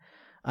that.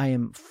 I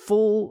am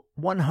full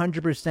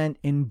 100%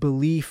 in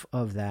belief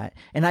of that.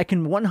 And I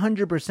can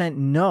 100%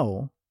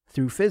 know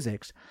through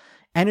physics,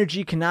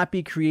 energy cannot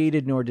be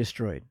created nor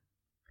destroyed.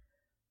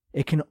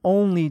 It can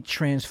only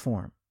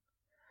transform.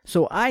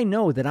 So I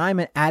know that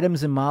I'm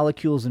atoms and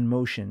molecules in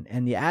motion,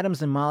 and the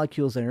atoms and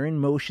molecules that are in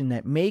motion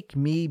that make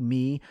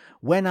me,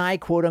 when I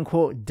quote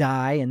unquote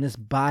die and this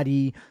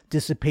body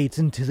dissipates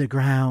into the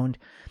ground,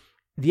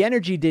 the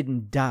energy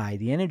didn't die.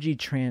 The energy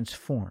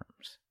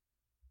transforms.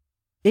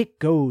 It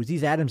goes,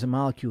 these atoms and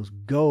molecules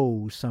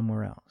go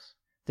somewhere else.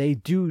 They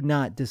do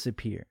not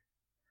disappear.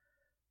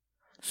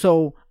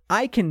 So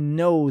I can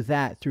know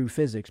that through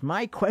physics.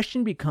 My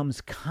question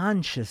becomes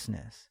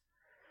consciousness.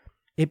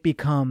 It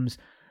becomes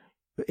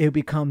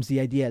the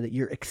idea that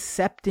you're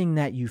accepting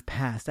that you've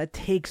passed. That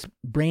takes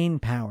brain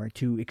power.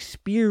 To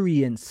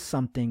experience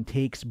something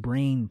takes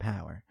brain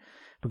power,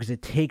 because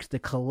it takes the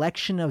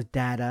collection of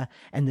data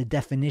and the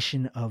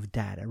definition of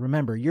data.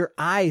 Remember, your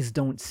eyes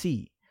don't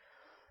see.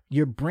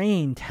 Your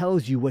brain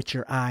tells you what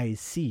your eyes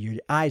see. Your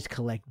eyes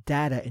collect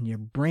data, and your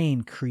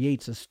brain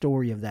creates a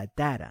story of that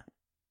data.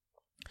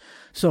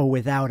 So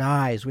without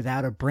eyes,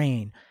 without a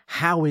brain,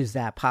 how is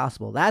that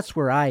possible? That's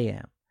where I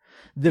am.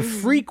 The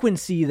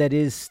frequency that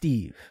is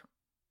Steve.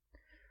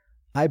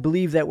 I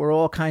believe that we're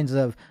all kinds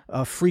of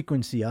a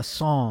frequency, a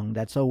song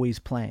that's always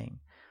playing.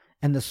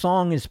 And the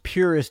song is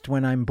purest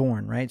when I'm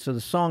born, right? So the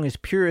song is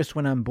purest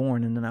when I'm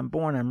born. And then I'm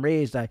born, I'm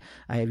raised. I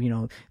have,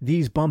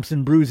 these bumps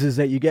and bruises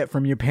that you get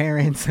from your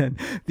parents, and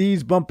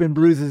these bump and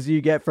bruises you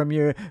get from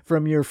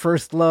your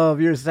first love,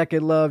 your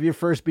second love, your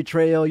first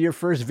betrayal, your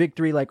first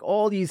victory, like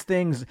all these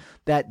things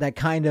that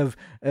kind of,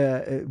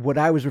 what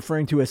I was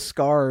referring to as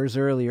scars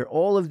earlier.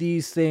 All of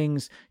these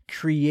things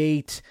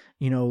create,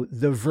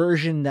 the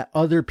version that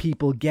other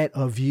people get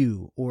of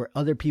you, or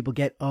other people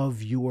get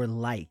of your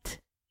light.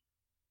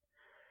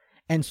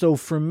 And so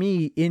for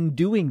me, in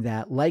doing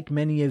that, like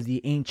many of the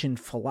ancient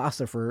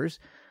philosophers,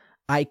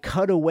 I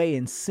cut away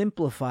and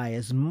simplify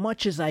as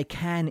much as I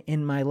can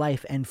in my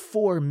life. And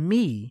for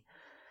me,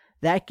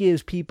 that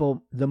gives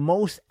people the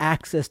most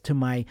access to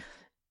my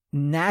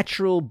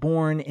natural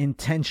born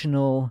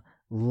intentional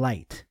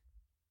light.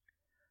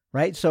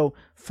 Right? So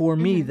for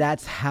me,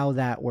 that's how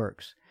that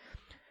works.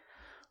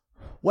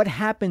 What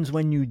happens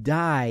when you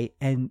die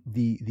and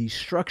the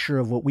structure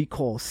of what we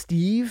call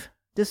Steve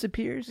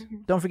disappears?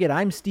 Don't forget,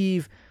 I'm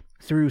Steve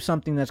through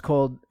something that's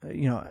called,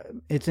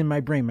 it's in my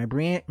brain.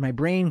 My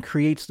brain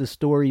creates the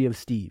story of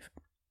Steve.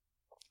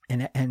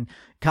 And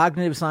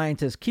cognitive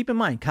scientists, keep in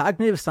mind,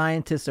 cognitive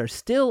scientists are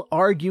still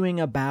arguing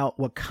about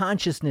what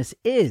consciousness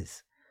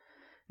is.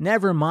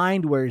 Never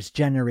mind where it's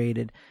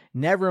generated.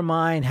 Never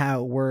mind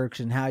how it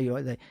works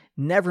and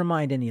never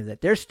mind any of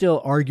that. They're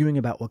still arguing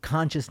about what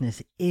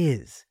consciousness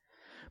is.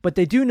 But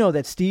they do know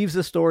that Steve's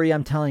the story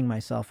I'm telling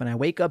myself, and I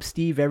wake up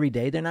Steve every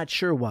day. They're not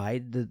sure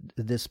why,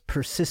 this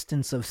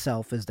persistence of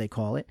self, as they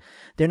call it.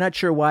 They're not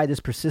sure why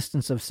this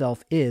persistence of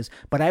self is,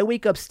 but I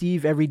wake up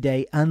Steve every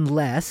day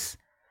unless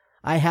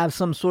I have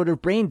some sort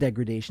of brain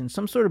degradation,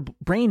 some sort of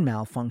brain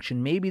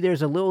malfunction. Maybe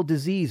there's a little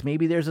disease.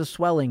 Maybe there's a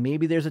swelling.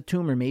 Maybe there's a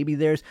tumor. Maybe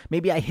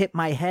I hit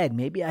my head.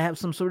 Maybe I have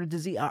some sort of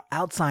disease,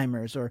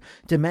 Alzheimer's or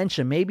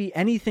dementia, maybe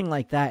anything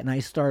like that. And I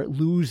start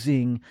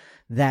losing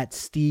that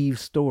Steve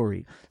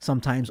story.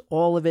 Sometimes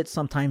all of it,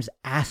 sometimes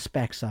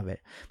aspects of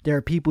it. There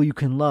are people you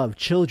can love,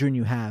 children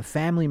you have,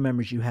 family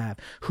members you have,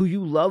 who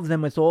you love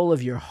them with all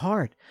of your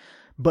heart.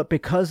 But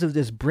because of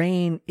this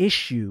brain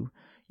issue,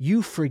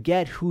 you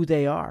forget who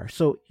they are.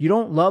 So you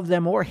don't love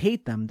them or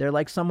hate them. They're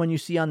like someone you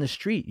see on the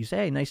street. You say,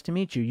 "Hey, nice to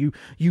meet you."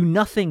 You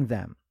nothing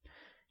them.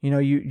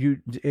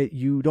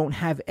 You don't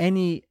have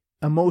any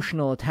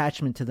emotional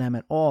attachment to them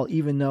at all,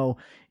 even though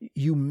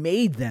you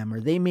made them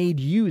or they made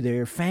you,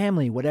 their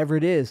family, whatever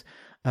it is.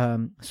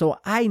 So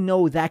I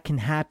know that can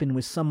happen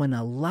with someone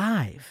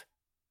alive.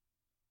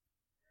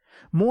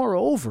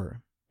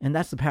 Moreover, and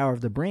that's the power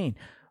of the brain.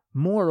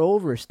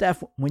 Moreover,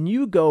 Steph, when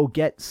you go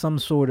get some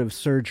sort of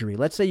surgery,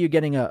 let's say you're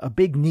getting a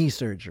big knee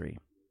surgery.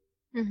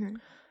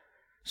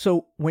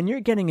 So when you're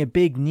getting a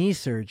big knee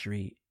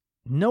surgery,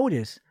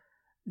 notice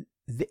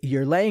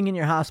you're laying in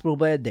your hospital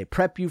bed, they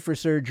prep you for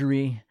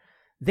surgery.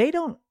 They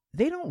don't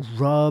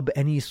rub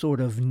any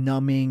sort of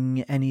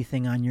numbing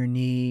anything on your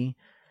knee.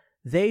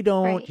 They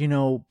don't,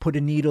 put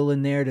a needle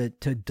in there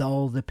to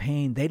dull the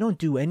pain. They don't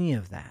do any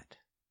of that.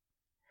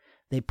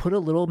 They put a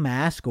little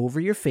mask over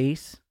your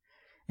face,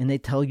 and they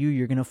tell you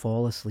you're going to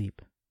fall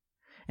asleep.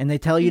 And they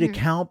tell you to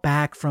count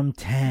back from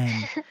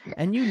 10.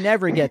 And you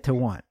never get to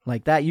 1.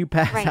 Like that, you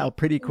pass out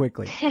pretty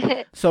quickly.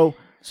 So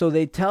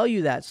they tell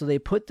you that. So they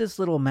put this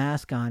little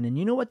mask on. And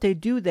you know what they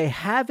do? They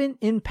haven't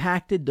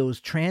impacted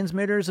those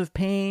transmitters of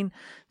pain,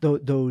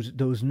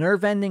 those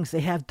nerve endings.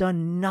 They have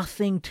done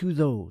nothing to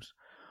those.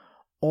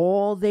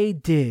 All they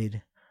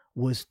did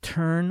was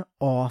turn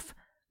off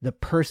the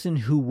person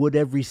who would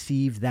have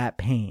received that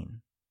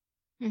pain.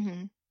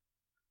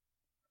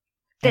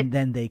 And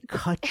then they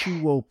cut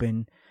you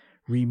open,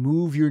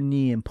 remove your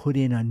knee, and put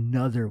in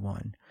another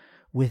one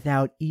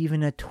without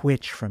even a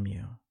twitch from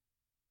you.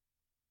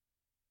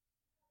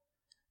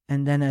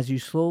 And then as you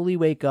slowly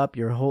wake up,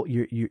 you're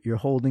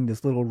holding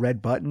this little red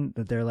button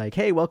that they're like,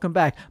 "Hey, welcome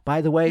back.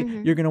 By the way,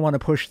 you're going to want to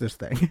push this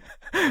thing."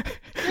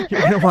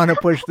 You're going to want to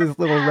push this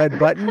little red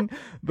button,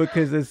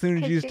 because as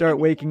soon as you start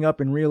waking up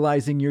and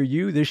realizing you're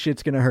you, this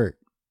shit's going to hurt.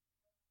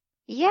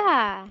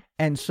 Yeah.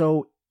 And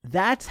so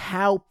that's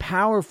how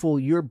powerful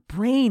your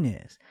brain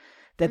is,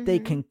 that they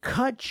can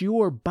cut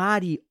your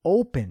body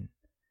open,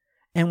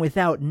 and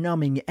without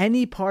numbing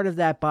any part of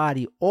that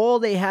body, all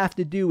they have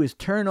to do is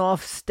turn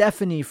off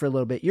Stephanie for a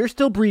little bit. You're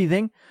still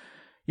breathing.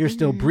 You're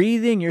still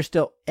breathing. You're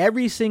still,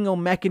 every single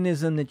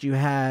mechanism that you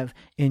have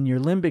in your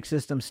limbic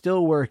system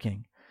still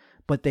working.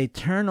 But they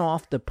turn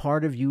off the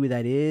part of you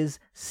that is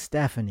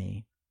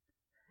Stephanie,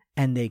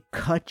 and they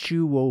cut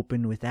you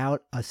open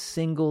without a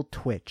single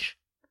twitch.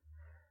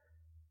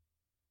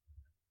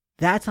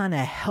 That's on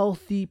a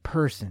healthy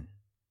person.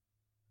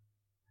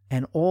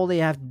 And all they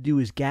have to do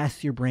is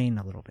gas your brain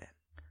a little bit.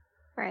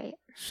 Right.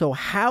 So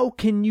how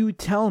can you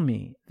tell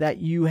me that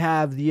you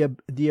have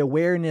the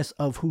awareness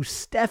of who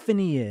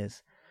Stephanie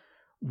is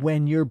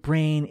when your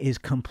brain is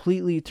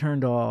completely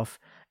turned off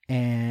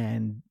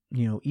and,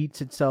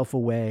 eats itself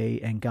away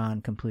and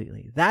gone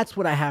completely? That's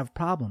what I have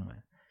problem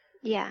with.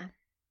 Yeah.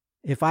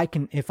 If I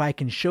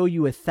can show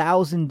you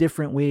 1,000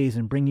 different ways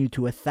and bring you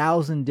to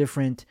 1,000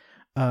 different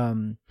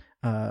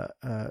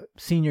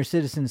senior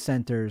citizen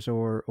centers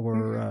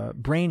or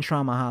brain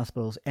trauma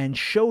hospitals and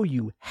show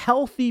you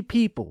healthy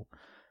people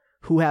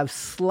who have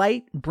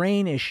slight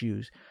brain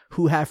issues,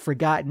 who have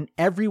forgotten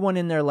everyone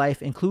in their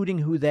life, including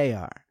who they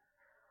are.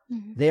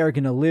 They are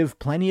going to live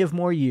plenty of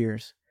more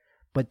years,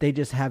 but they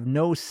just have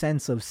no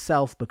sense of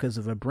self because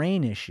of a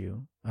brain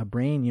issue. A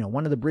brain,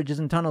 one of the bridges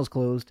and tunnels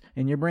closed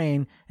in your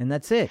brain, and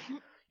that's it.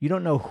 You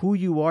don't know who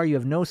you are. You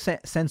have no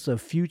sense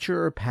of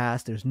future or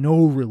past. There's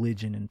no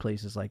religion in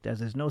places like that.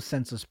 There's no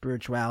sense of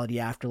spirituality,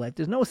 afterlife.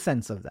 There's no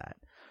sense of that.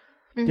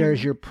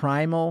 There's your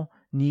primal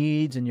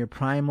needs and your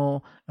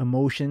primal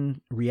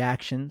emotion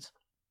reactions.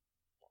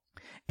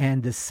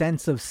 And the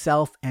sense of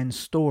self and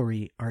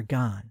story are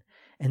gone.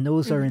 And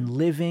those are in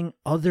living,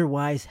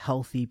 otherwise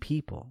healthy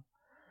people.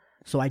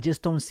 So I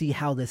just don't see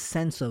how the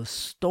sense of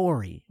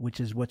story, which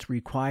is what's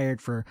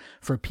required for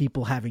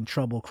people having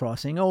trouble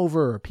crossing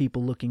over or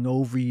people looking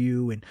over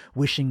you and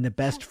wishing the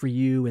best for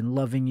you and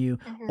loving you,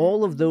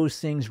 all of those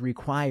things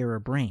require a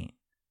brain.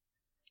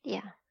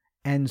 Yeah.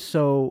 And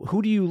so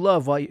who do you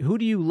love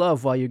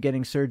while you're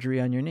getting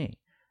surgery on your knee?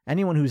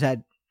 Anyone who's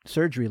had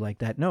surgery like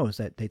that knows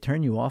that they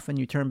turn you off and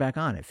you turn back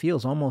on. It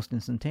feels almost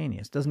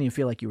instantaneous. It doesn't even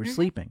feel like you were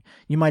sleeping.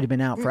 You might have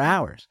been out for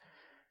hours.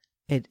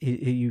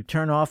 You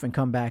turn off and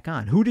come back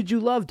on. Who did you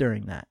love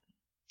during that?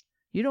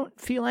 You don't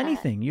feel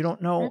anything. You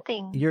don't know.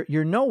 Nothing.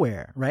 You're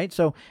nowhere, right?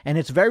 So, and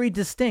it's very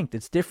distinct.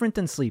 It's different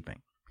than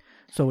sleeping.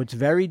 So it's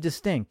very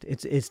distinct.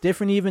 It's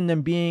different even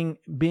than being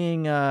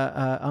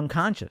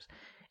unconscious.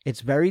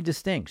 It's very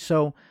distinct.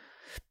 So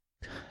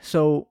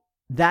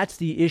that's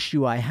the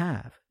issue I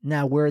have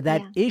now. Where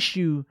that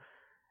issue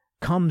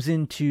comes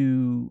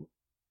into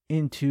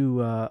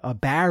a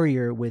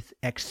barrier with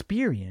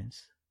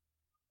experience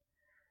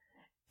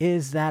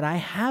is that I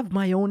have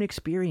my own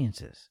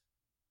experiences,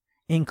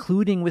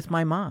 including with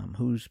my mom,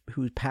 who's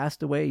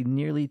passed away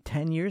nearly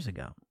 10 years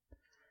ago.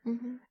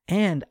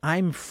 And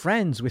I'm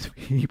friends with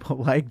people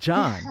like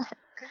John,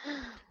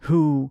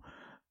 who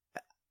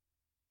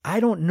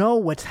I don't know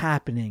what's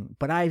happening,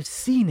 but I've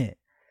seen it.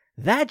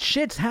 That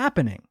shit's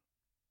happening.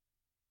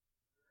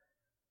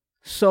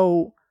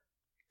 So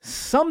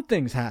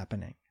something's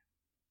happening.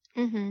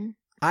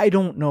 I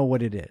don't know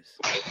what it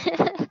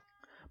is.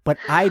 But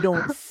I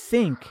don't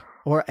think...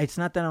 Or it's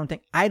not that I don't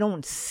think, I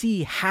don't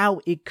see how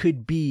it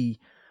could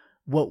be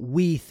what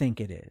we think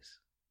it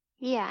is.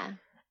 Yeah.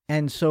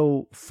 And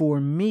so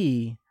for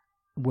me,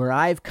 where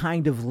I've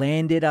kind of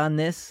landed on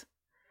this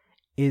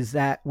is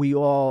that we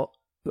all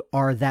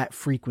are that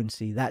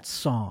frequency, that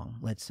song,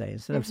 let's say.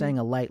 Instead of saying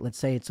a light, let's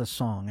say it's a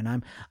song.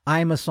 And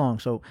I'm a song.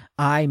 So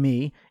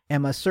me,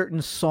 am a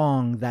certain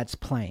song that's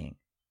playing.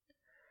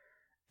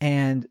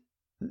 And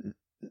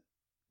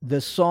the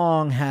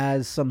song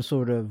has some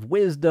sort of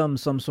wisdom,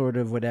 some sort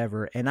of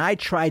whatever, and I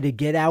try to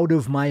get out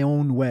of my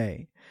own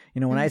way.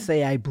 When I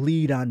say I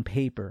bleed on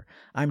paper,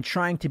 I'm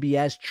trying to be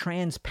as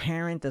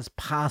transparent as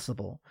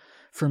possible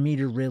for me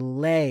to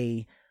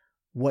relay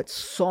what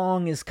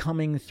song is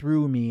coming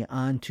through me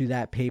onto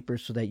that paper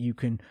so that you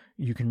can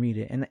read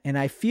it. And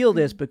I feel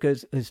this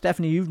because,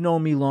 Stephanie, you've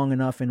known me long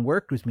enough and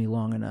worked with me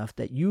long enough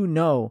that you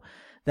know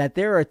that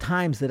there are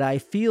times that I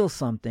feel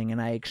something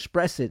and I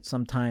express it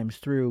sometimes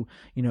through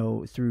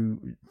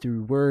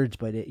words,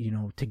 but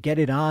to get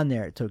it on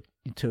there, it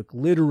took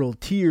literal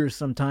tears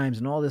sometimes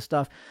and all this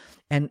stuff.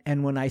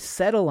 And when I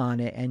settle on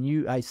it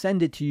and I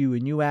send it to you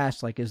and you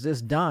ask, like, is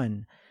this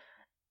done?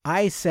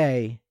 I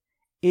say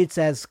it's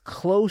as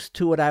close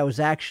to what I was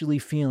actually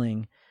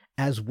feeling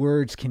as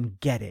words can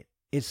get it.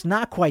 It's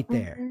not quite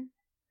there,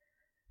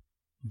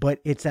 but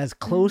it's as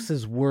close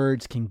as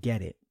words can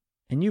get it.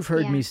 And you've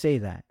heard me say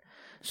that.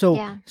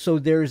 So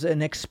there's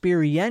an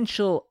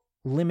experiential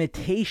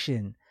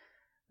limitation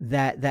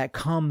that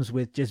comes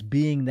with just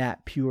being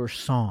that pure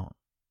song.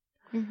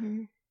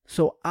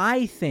 So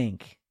I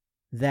think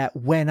that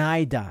when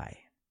I die,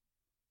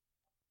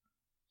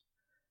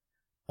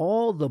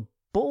 all the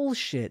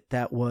bullshit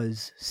that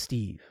was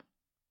Steve,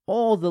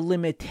 all the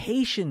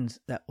limitations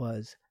that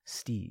was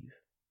Steve,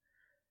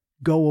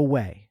 go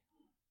away.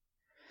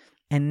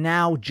 And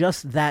now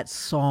just that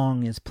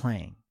song is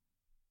playing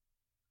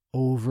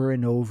over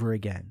and over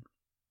again.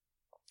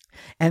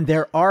 And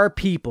there are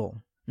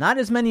people, not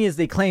as many as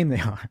they claim they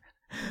are,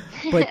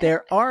 but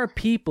there are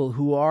people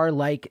who are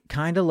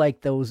kind of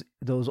like those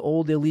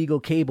old illegal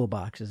cable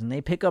boxes, and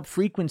they pick up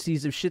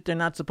frequencies of shit they're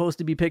not supposed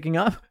to be picking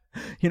up.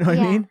 You know what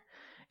I mean?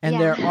 And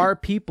there are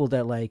people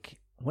that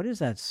what is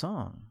that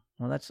song?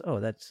 Well,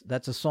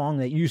 that's a song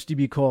that used to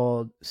be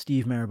called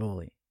Steve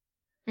Maraboli.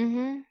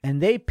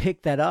 And they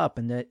pick that up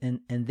and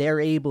they're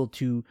able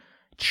to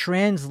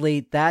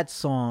translate that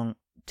song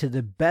to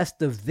the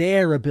best of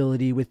their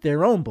ability with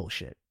their own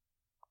bullshit.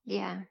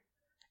 Yeah.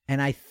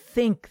 And I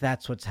think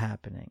that's what's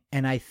happening.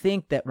 And I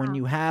think that when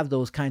you have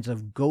those kinds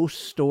of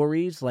ghost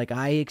stories like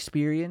I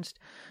experienced,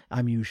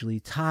 I'm usually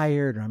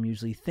tired, or I'm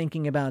usually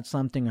thinking about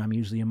something, or I'm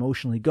usually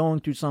emotionally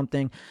going through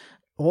something.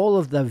 All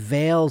of the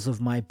veils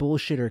of my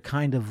bullshit are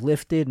kind of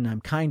lifted, and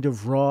I'm kind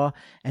of raw,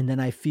 and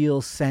then I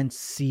feel, sense,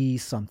 see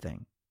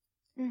something.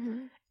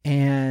 Mm-hmm.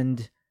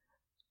 And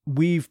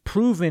we've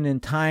proven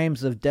in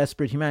times of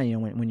desperate humanity,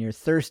 when you're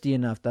thirsty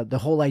enough, the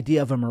whole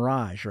idea of a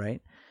mirage,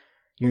 right?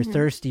 You're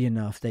thirsty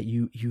enough that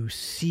you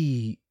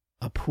see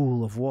a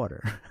pool of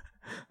water.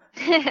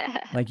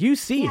 Like, you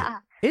see it.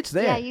 It's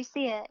there. Yeah, you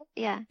see it.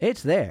 Yeah.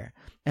 It's there.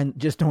 And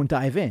just don't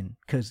dive in,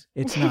 because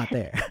it's not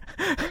there.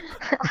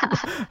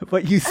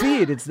 But you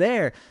see it. It's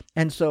there.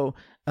 And so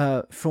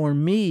for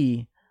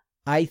me,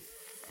 I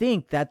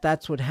think that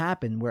that's what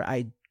happened, where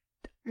I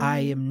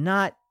am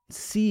not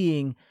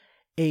seeing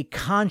a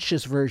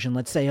conscious version,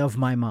 let's say, of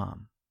my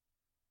mom.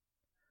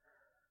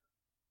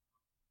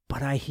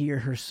 But I hear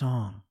her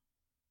song.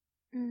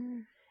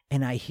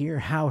 And I hear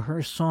how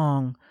her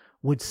song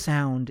would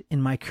sound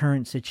in my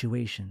current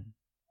situation.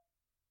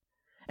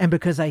 And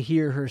because I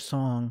hear her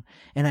song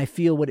and I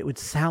feel what it would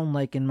sound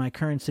like in my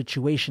current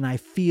situation, I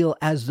feel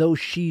as though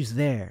she's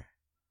there.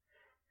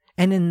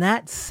 And in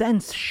that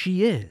sense,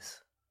 she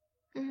is.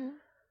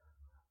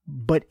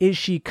 But is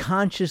she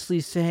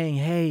consciously saying,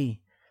 hey,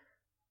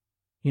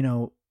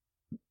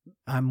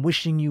 I'm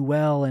wishing you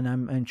well, and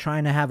I'm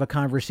trying to have a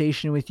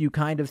conversation with you,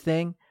 kind of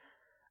thing?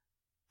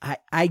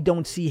 I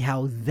don't see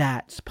how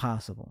that's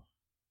possible.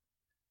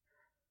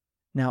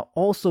 Now,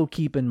 also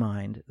keep in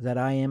mind that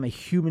I am a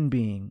human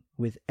being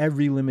with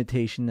every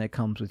limitation that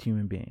comes with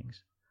human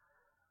beings.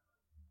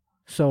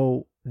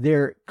 So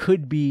there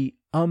could be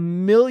a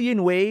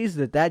million ways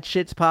that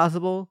shit's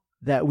possible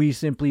that we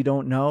simply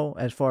don't know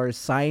as far as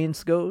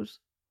science goes.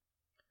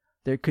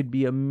 There could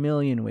be a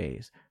million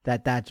ways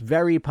that that's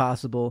very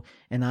possible,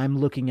 and I'm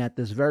looking at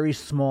this very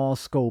small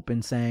scope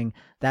and saying,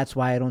 that's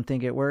why I don't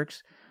think it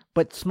works.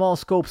 But small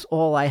scope's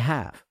all I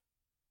have.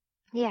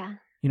 Yeah.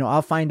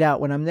 I'll find out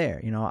when I'm there.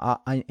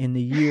 In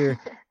the year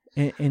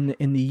in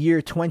the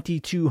year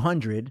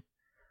 2200,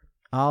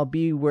 I'll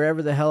be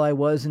wherever the hell I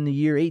was in the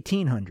year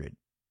 1800.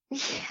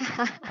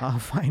 Yeah. I'll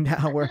find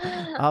out where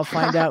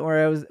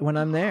I was when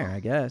I'm there,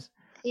 I guess.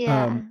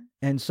 Yeah.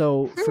 And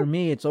so for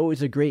me, it's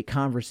always a great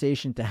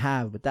conversation to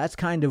have. But that's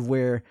kind of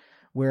where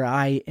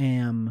I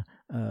am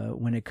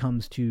when it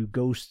comes to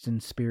ghosts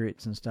and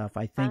spirits and stuff.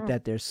 I think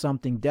that there's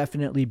something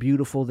definitely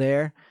beautiful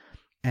there,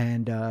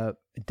 and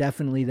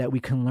definitely that we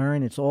can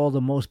learn. It's all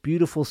the most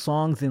beautiful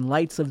songs and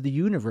lights of the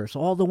universe.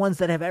 All the ones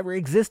that have ever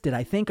existed,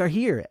 I think, are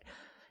here.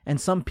 And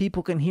some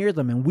people can hear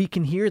them, and we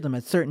can hear them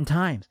at certain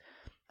times.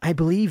 I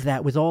believe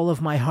that with all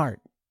of my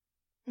heart.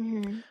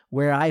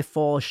 Where I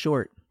fall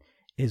short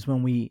is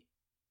when we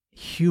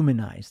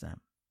humanize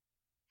them.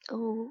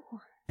 Oh.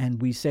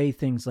 And we say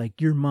things like,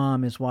 your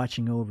mom is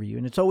watching over you.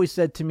 And it's always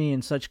said to me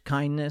in such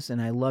kindness,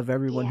 and I love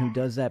everyone who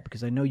does that,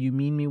 because I know you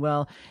mean me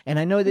well, and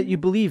I know that you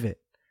believe it.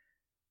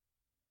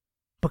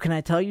 But can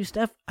I tell you,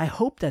 Steph, I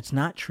hope that's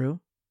not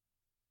true.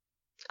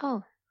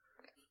 Oh.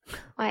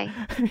 Why?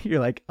 You're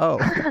like, oh.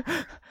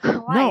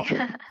 Why?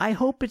 No, I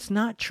hope it's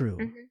not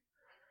true.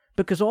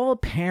 Because all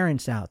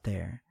parents out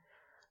there,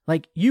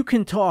 like, you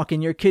can talk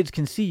and your kids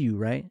can see you,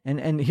 right?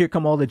 And here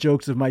come all the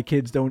jokes of my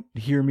kids don't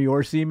hear me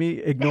or see me,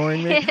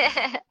 ignoring me.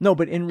 No,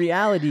 but in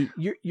reality,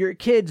 your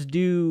kids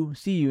do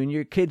see you, and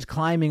your kids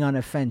climbing on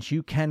a fence,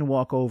 you can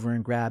walk over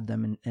and grab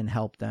them and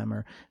help them,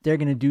 or they're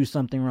going to do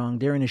something wrong.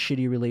 They're in a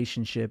shitty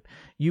relationship.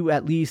 You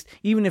at least,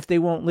 even if they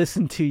won't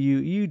listen to you,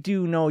 you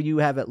do know you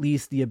have at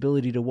least the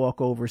ability to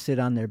walk over, sit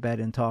on their bed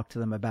and talk to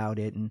them about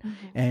it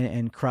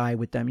and cry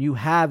with them. You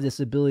have this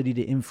ability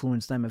to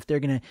influence them. If they're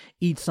going to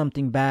eat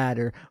something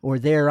bad or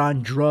they're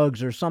on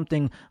drugs or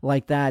something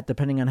like that,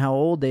 depending on how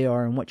old they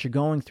are and what you're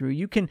going through,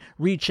 you can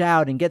reach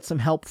out and get some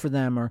help for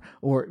them,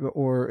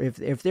 or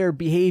if they're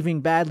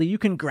behaving badly, you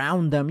can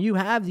ground them. You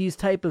have these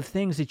type of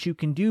things that you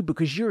can do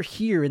because you're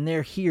here and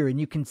they're here, and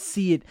you can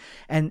see it.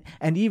 And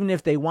even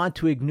if they want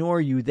to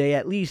ignore you, they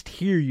at least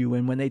hear you.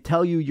 And when they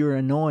tell you you're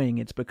annoying,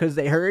 it's because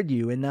they heard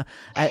you. And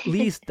at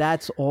least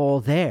that's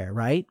all there,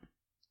 right?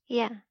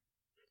 Yeah.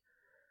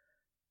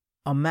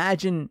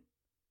 Imagine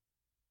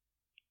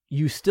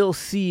you still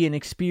see and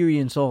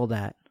experience all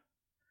that,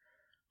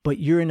 but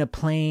you're in a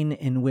plane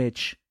in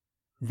which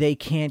they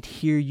can't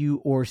hear you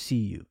or see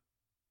you.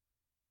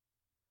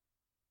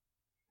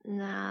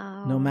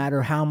 No. No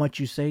matter how much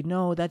you say,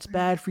 no, that's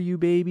bad for you,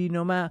 baby.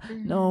 No,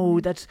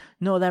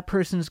 that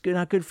person's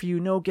not good for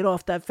you. No, get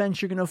off that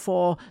fence. You're going to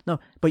fall. No,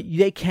 but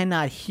they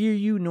cannot hear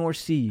you nor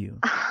see you.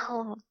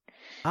 Oh.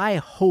 I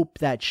hope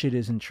that shit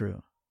isn't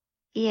true.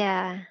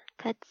 Yeah,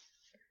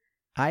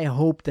 I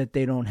hope that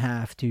they don't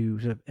have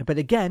to. But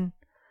again,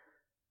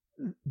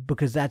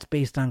 because that's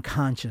based on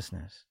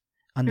consciousness,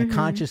 on the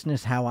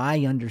consciousness, how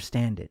I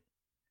understand it.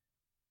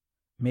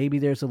 Maybe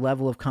there's a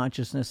level of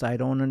consciousness I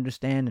don't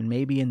understand, and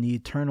maybe in the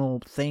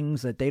eternal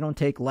things that they don't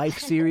take life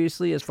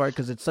seriously, as far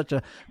because it's such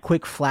a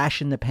quick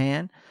flash in the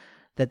pan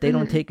that they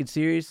don't take it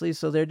seriously.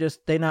 So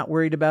they're not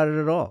worried about it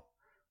at all.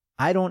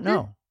 I don't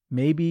know.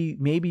 Maybe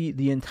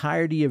the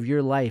entirety of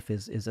your life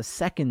is a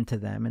second to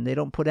them, and they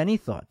don't put any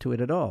thought to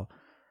it at all.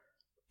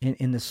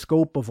 In the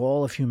scope of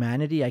all of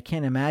humanity, I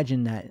can't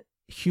imagine that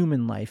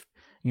human life,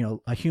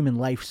 a human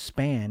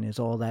lifespan is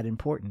all that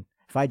important.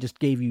 If I just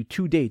gave you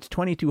 2 dates,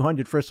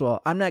 2200, first of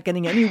all, I'm not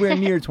getting anywhere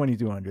near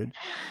 2200,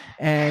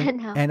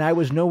 and I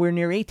was nowhere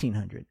near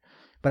 1800.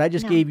 But I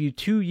just gave you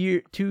 2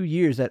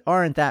 years that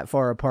aren't that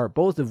far apart,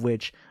 both of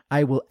which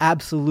I will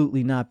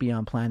absolutely not be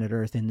on planet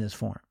Earth in this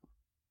form.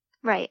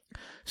 Right.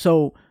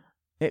 So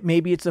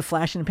maybe it's a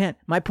flash in the pan.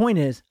 My point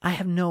is, I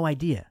have no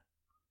idea.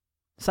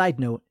 Side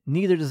note,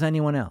 neither does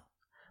anyone else.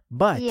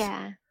 But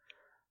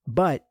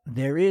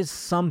there is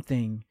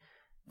something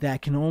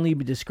that can only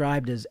be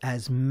described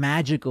as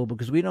magical,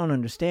 because we don't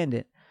understand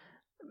it,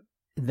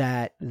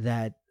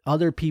 that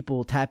other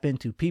people tap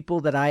into, people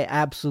that I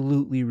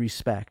absolutely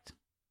respect.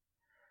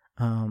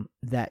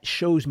 That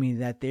shows me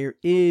that there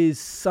is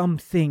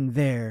something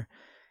there,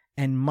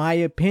 and my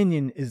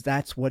opinion is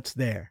that's what's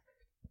there.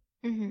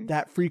 Mm-hmm.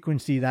 That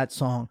frequency, that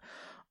song,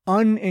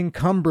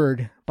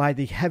 unencumbered by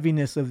the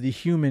heaviness of the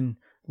human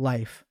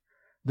life,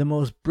 the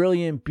most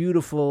brilliant,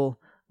 beautiful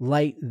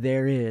light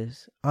there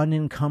is,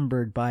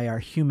 unencumbered by our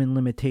human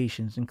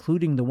limitations,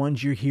 including the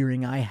ones you're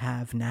hearing I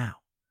have now.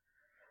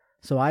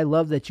 So I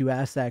love that you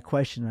asked that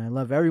question. I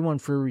love everyone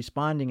for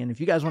responding. And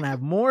if you guys want to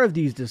have more of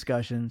these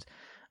discussions,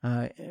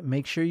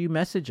 make sure you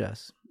message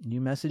us.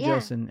 You message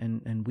us,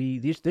 and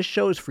this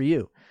show is for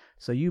you.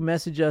 So you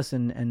message us,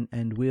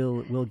 and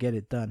we'll get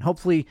it done.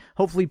 Hopefully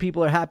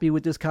people are happy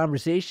with this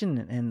conversation,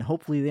 and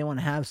hopefully they want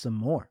to have some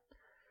more.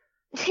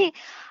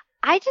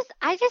 I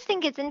just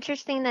think it's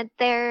interesting that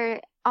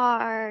there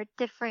are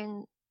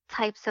different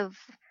types of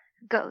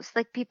ghosts.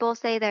 Like, people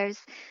say there's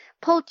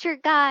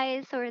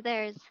poltergeists, or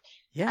there's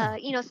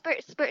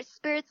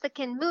spirits that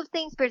can move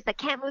things, spirits that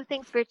can't move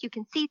things, spirits you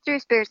can see through,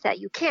 spirits that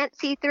you can't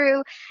see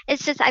through.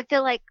 It's just, I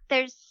feel like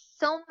there's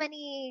so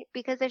many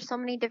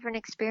different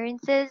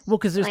experiences. Well,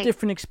 because there's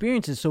different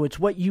experiences, so it's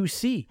what you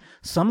see.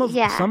 Some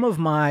of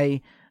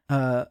my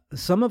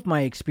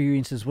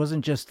experiences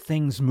wasn't just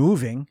things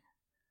moving.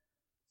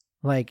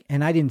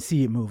 And I didn't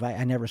see it move.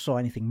 I never saw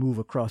anything move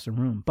across a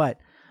room,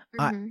 but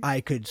I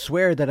could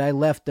swear that I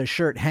left the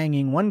shirt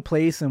hanging one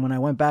place, and when I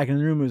went back in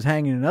the room, it was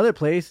hanging another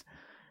place.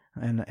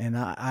 And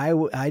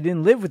I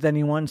didn't live with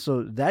anyone,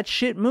 so that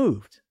shit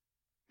moved.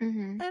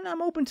 Mm-hmm. And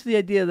I'm open to the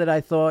idea that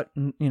I thought,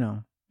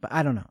 but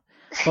I don't know.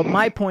 But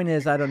my point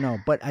is, I don't know.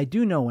 But I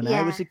do know when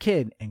I was a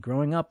kid and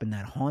growing up in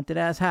that haunted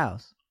ass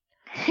house,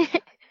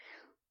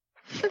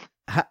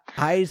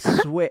 I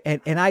swear,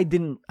 and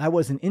I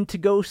wasn't into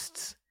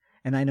ghosts.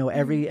 And I know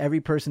every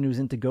person who's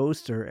into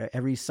ghosts, or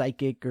every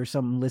psychic or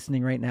something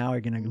listening right now, are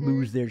going to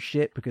lose their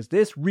shit, because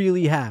this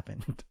really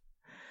happened.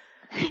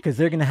 Because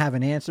they're going to have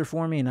an answer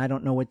for me, and I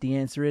don't know what the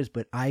answer is,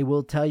 but I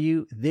will tell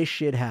you, this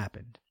shit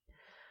happened.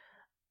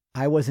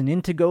 I wasn't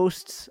into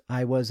ghosts.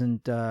 I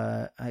wasn't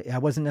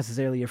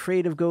necessarily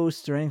afraid of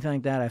ghosts or anything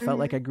like that. I felt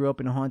like I grew up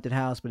in a haunted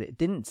house, but it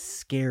didn't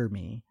scare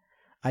me.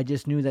 I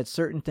just knew that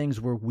certain things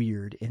were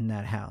weird in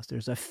that house.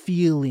 There's a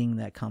feeling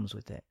that comes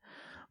with it.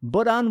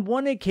 But on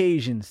one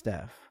occasion,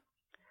 Steph,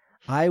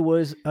 I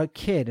was a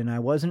kid and I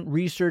wasn't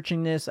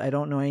researching this. I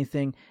don't know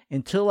anything.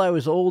 Until I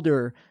was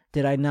older,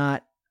 did I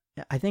not,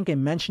 I think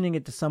in mentioning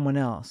it to someone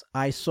else,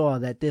 I saw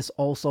that this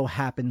also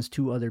happens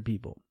to other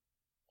people.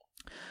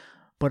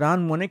 But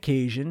on one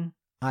occasion,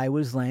 I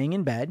was laying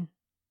in bed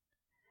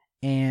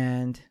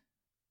and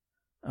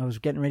I was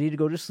getting ready to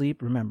go to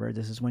sleep. Remember,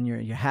 this is when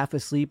you're half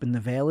asleep and the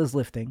veil is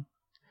lifting.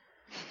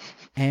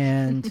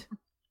 And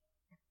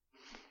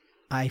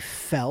I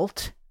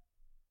felt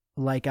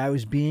like I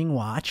was being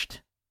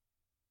watched.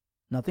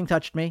 Nothing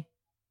touched me.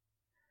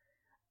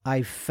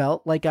 I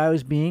felt like I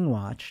was being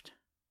watched.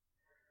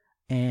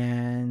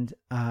 And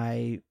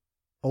I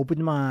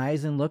opened my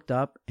eyes and looked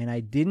up, and I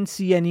didn't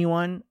see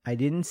anyone. I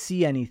didn't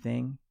see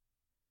anything.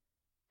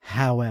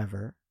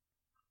 However,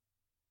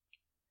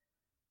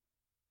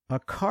 a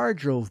car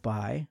drove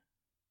by,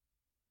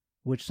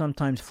 which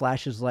sometimes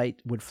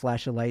would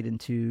flash a light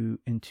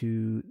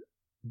into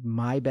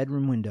my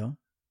bedroom window.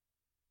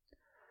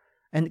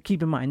 And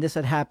keep in mind, this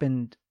had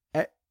happened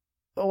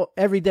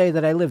every day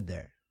that I lived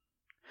there.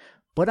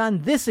 But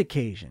on this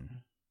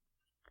occasion,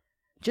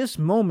 just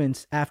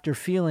moments after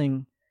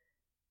feeling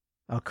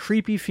a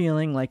creepy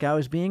feeling like I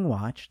was being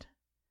watched,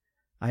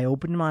 I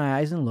opened my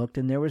eyes and looked,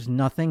 and there was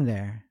nothing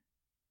there.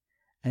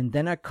 And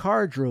then a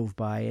car drove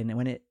by, and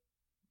when it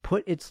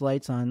put its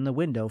lights on the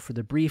window for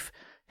the brief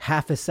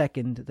half a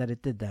second that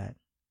it did that,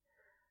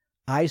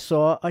 I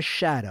saw a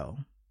shadow,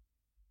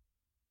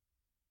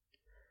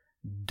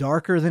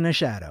 darker than a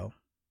shadow,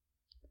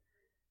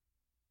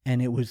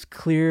 and it was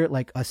clear,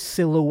 like a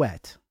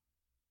silhouette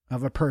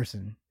of a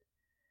person.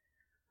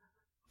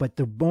 But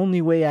the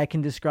only way I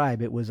can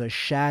describe it was a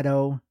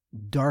shadow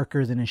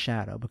darker than a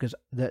shadow, because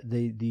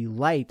the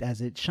light,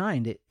 as it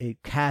shined,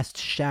 it cast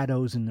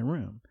shadows in the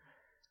room.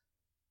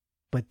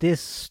 But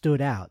this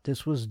stood out.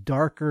 This was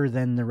darker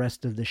than the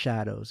rest of the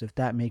shadows, if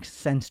that makes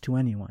sense to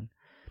anyone.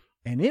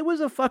 And it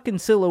was a fucking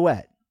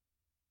silhouette.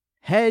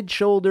 Head,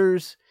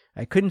 shoulders.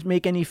 I couldn't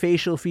make any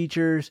facial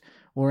features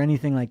or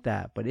anything like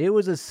that. But it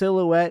was a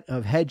silhouette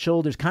of head,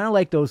 shoulders, kind of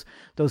like those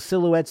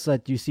silhouettes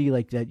that you see,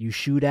 like that you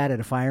shoot at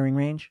a firing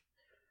range.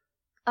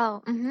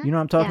 Oh, mm-hmm. You know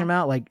what I'm talking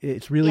about? Like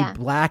it's really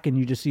black and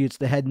you just see it's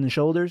the head and the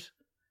shoulders.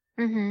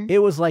 Mm-hmm. It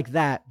was like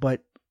that,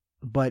 but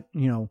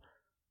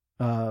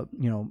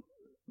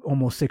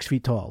almost 6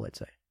 feet tall, let's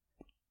say.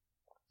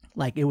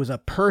 Like it was a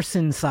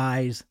person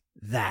size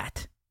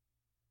that.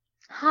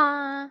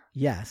 Huh.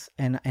 Yes,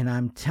 and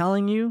I'm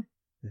telling you,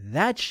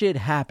 that shit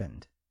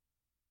happened.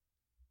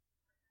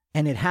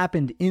 And it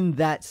happened in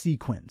that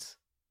sequence.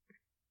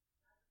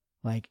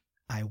 Like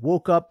I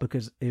woke up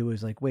because it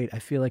was like, wait, I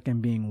feel like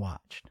I'm being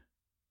watched.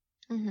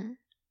 Mm-hmm.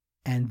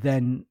 And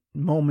then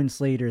moments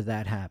later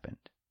that happened.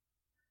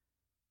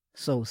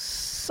 So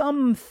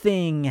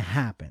something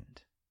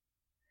happened.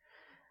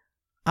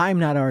 I'm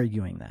not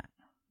arguing that.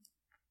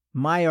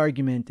 My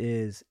argument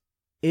is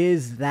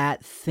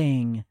that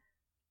thing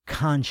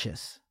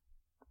conscious?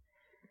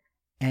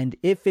 And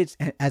if it's,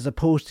 as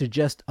opposed to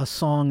just a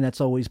song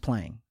that's always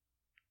playing,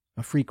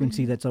 a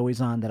frequency that's always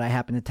on that I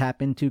happen to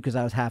tap into because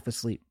I was half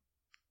asleep.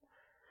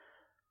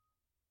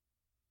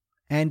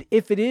 And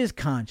if it is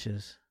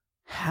conscious,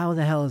 how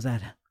the hell is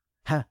that?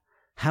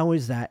 How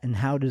is that? And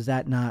how does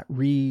that not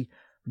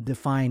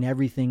redefine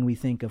everything we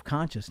think of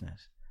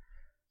consciousness?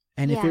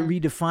 And if it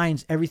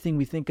redefines everything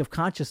we think of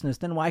consciousness,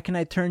 then why can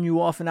I turn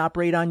you off and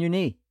operate on your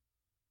knee?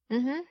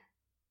 Mm-hmm.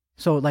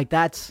 So like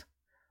that's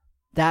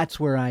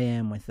where I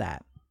am with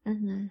that.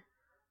 Mm-hmm.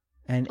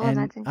 And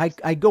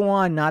I go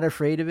on not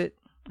afraid of it.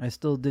 I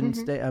still didn't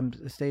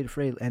stayed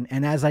afraid.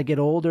 And as I get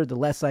older, the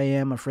less I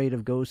am afraid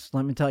of ghosts.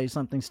 Let me tell you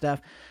something,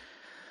 Steph.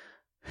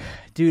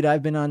 Dude,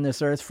 I've been on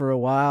this earth for a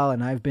while,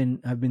 and I've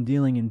been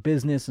dealing in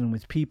business and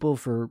with people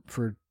for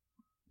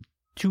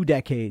 2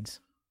 decades.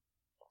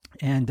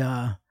 And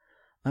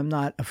I'm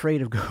not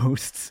afraid of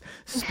ghosts,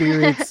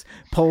 spirits,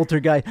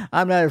 poltergeist.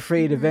 I'm not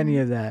afraid of any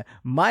of that.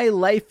 My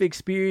life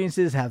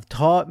experiences have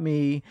taught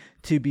me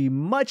to be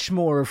much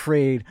more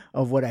afraid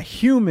of what a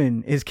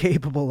human is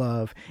capable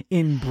of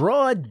in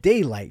broad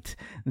daylight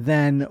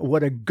than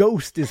what a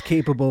ghost is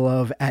capable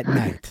of at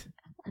night.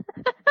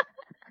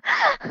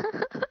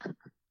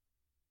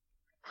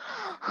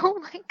 Oh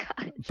my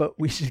God. But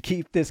we should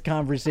keep this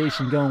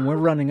conversation going. We're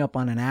running up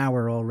on an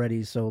hour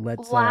already, so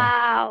let's...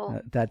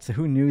 Wow. That's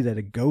who knew that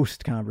a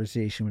ghost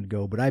conversation would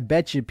go. But I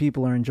bet you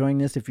people are enjoying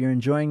this. If you're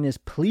enjoying this,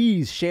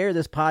 please share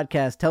this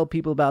podcast. Tell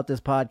people about this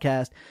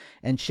podcast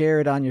and share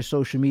it on your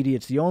social media.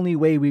 It's the only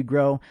way we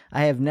grow.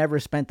 I have never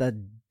spent not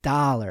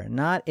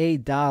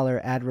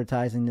 $1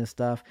 advertising this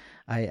stuff.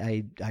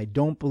 I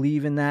don't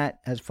believe in that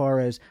as far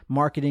as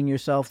marketing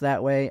yourself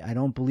that way. I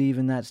don't believe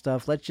in that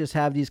stuff. Let's just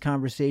have these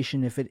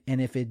conversations.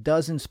 If it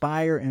does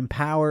inspire,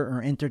 empower,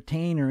 or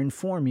entertain or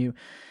inform you,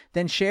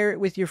 then share it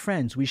with your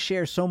friends. We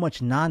share so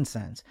much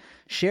nonsense.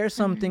 Share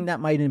something that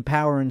might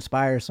empower,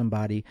 inspire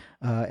somebody,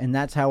 and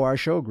that's how our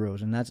show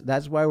grows. And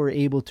that's why we're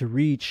able to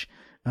reach.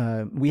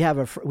 We have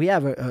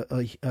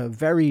a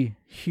very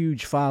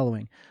huge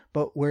following,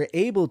 but we're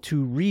able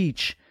to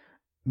reach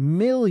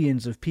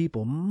millions of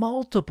people,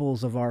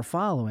 multiples of our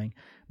following,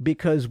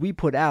 because we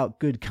put out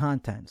good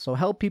content. So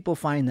help people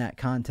find that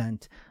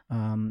content,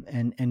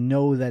 and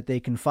know that they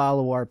can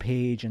follow our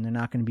page and they're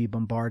not going to be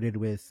bombarded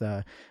with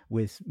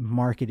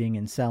marketing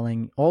and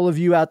selling. All of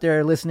you out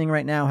there listening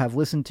right now have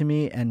listened to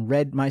me and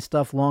read my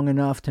stuff long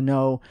enough to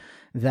know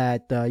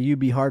that you'd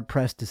be hard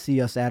pressed to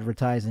see us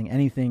advertising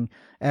anything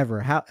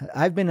ever.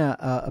 I've been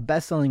a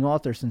best-selling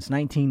author since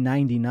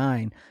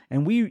 1999,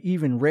 and we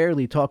even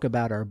rarely talk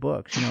about our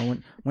books. You know,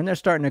 when they're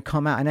starting to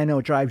come out, and I know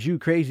it drives you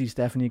crazy,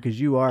 Stephanie,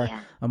 because you are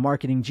a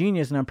marketing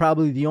genius, and I'm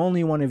probably the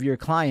only one of your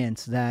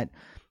clients that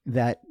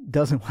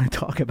doesn't want to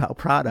talk about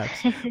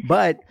products.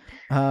 But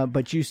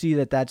you see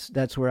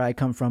that's where I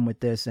come from with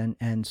this,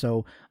 and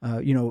so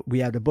we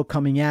have the book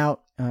coming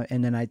out,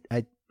 and then I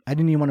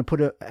didn't even want to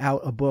put out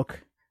a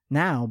book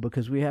now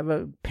because we have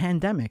a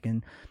pandemic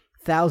and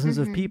thousands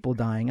of people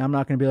dying. I'm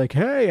not going to be like,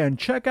 hey, and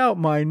check out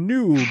my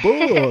new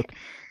book.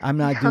 I'm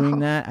not doing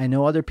that. I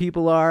know other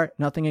people are.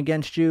 Nothing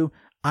against you.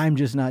 I'm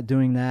just not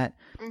doing that.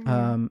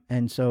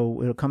 And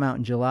so it'll come out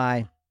in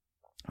July.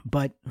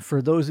 But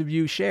for those of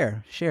you,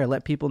 share,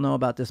 let people know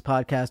about this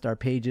podcast, our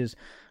pages,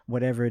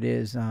 whatever it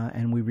is.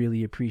 And we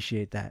really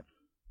appreciate that.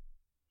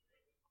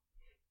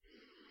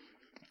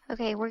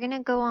 Okay, we're going to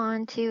go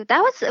on to,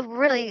 that was a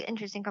really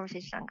interesting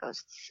conversation on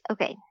ghosts.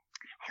 Okay.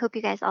 I hope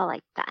you guys all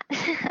like that.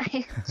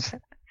 I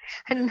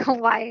don't know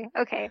why.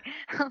 Okay.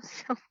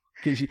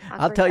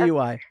 I'll tell you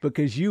why.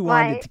 Because you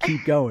wanted to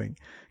keep going.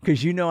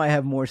 Because you know I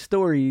have more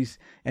stories,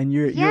 and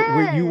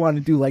you want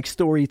to do like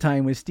story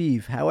time with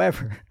Steve.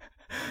 However,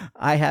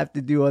 I have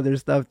to do other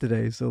stuff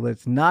today. So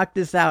let's knock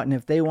this out. And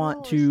if they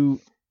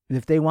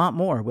want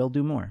more, we'll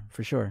do more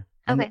for sure.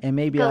 Okay. And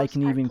maybe I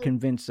can even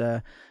convince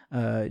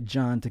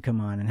John to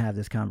come on and have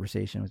this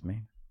conversation with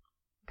me.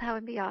 That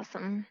would be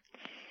awesome.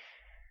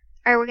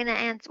 All right, we're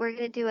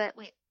gonna do it.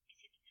 Wait.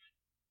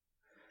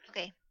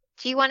 Okay.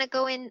 Do you want to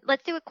go in?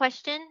 Let's do a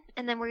question,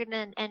 and then we're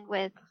gonna end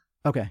with.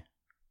 Okay.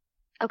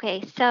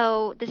 Okay,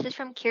 so this is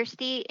from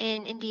Kirsty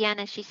in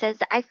Indiana. She says,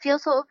 I feel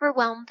so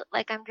overwhelmed,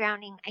 like I'm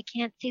drowning. I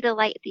can't see the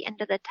light at the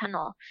end of the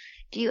tunnel.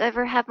 Do you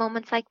ever have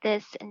moments like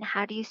this, and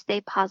how do you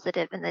stay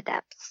positive in the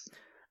depths?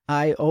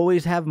 I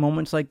always have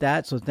moments like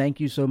that, so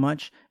thank you so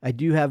much. I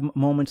do have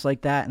moments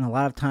like that, and a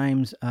lot of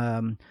times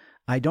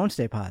I don't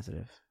stay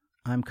positive.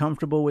 I'm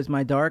comfortable with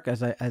my dark,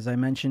 as I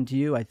mentioned to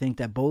you. I think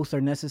that both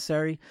are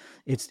necessary.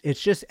 It's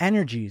just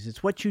energies.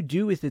 It's what you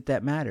do with it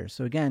that matters.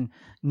 So again,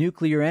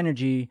 nuclear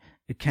energy,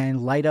 it can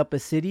light up a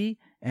city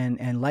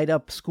and light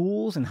up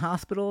schools and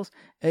hospitals.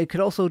 It could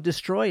also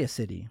destroy a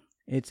city.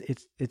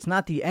 It's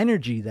not the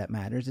energy that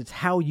matters. It's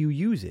how you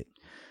use it.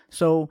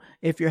 So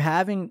if you're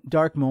having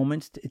dark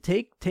moments,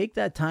 take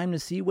that time to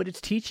see what it's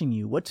teaching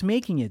you, what's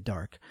making it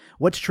dark,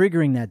 what's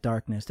triggering that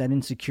darkness, that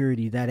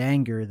insecurity, that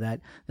anger,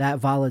 that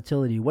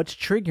volatility, what's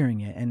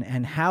triggering it,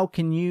 and how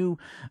can you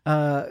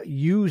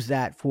use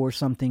that for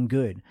something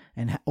good,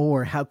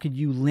 or how could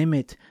you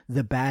limit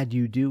the bad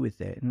you do with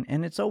it,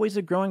 and it's always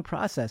a growing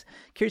process.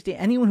 Kirsty,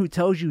 anyone who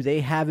tells you they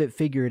have it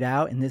figured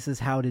out and this is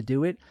how to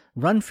do it,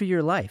 run for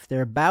your life.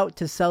 They're about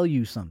to sell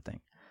you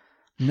something.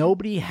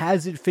 Nobody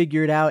has it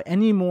figured out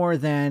any more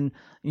than,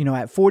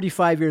 at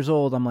 45 years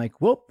old, I'm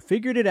like, whoop,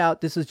 figured it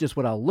out. This is just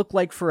what I'll look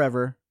like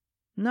forever.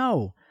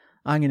 No,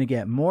 I'm going to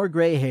get more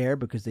gray hair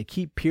because they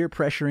keep peer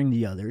pressuring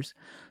the others.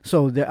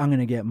 So I'm going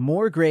to get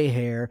more gray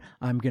hair.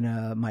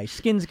 My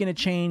skin's going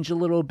to change a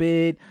little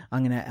bit.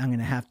 I'm going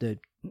to have to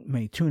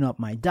may tune up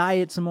my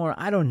diet some more.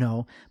 I don't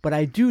know. But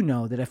I do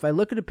know that if I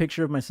look at a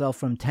picture of myself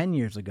from 10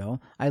 years ago,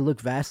 I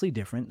look vastly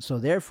different. So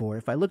therefore,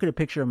 if I look at a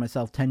picture of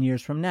myself 10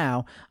 years from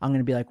now, I'm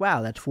going to be like,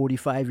 wow, that's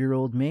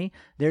 45-year-old me.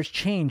 There's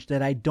change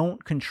that I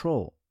don't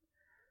control.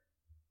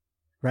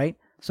 Right?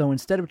 So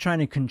instead of trying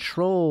to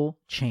control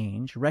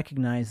change,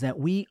 recognize that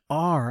we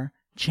are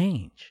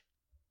change.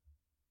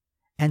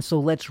 And so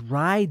let's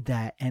ride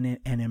that and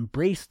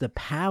embrace the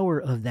power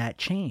of that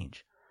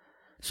change.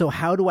 So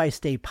how do I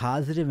stay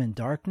positive in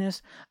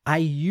darkness? I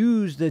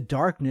use the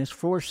darkness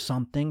for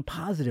something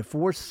positive,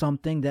 for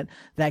something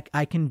that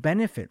I can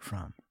benefit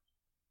from.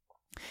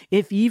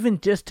 If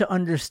even just to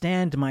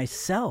understand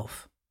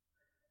myself,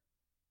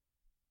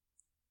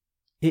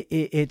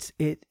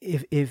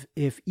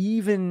 if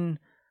even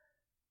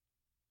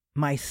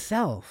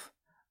myself,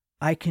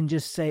 I can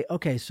just say,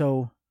 okay,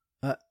 so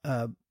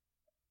I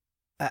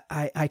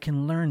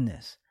can learn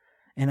this,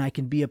 and I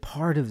can be a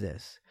part of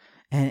this,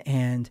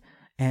 and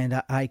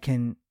I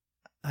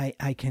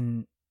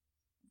can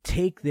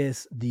take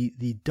this,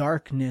 the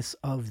darkness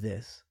of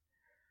this,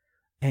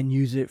 and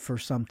use it for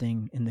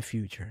something in the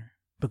future,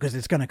 because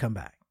it's going to come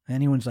back.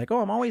 Anyone's like,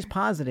 oh, I'm always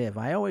positive.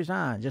 I always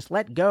just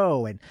let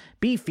go and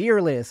be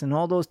fearless and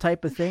all those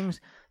type of things.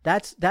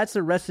 That's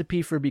a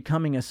recipe for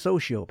becoming a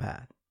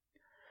sociopath.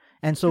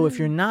 And so if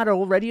you're not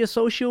already a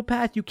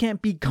sociopath, you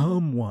can't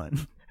become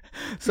one.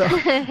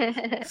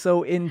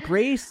 So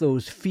embrace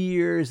those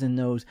fears and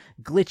those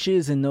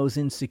glitches and those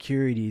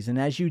insecurities. And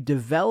as you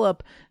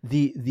develop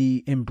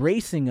the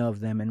embracing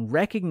of them and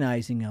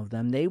recognizing of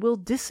them, they will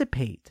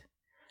dissipate.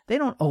 They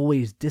don't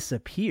always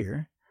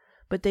disappear,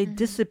 but they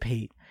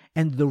dissipate.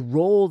 And the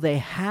role they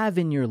have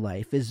in your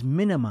life is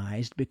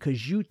minimized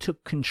because you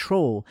took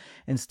control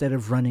instead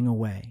of running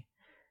away,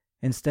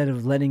 instead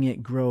of letting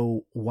it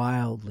grow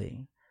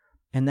wildly.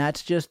 And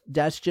that's just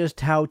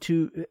how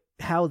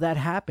that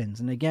happens.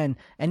 And again,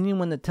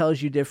 anyone that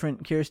tells you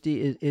different,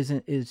 Kirsty,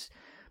 is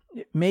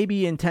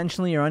maybe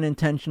intentionally or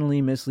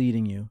unintentionally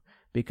misleading you,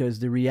 because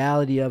the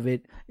reality of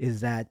it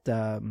is that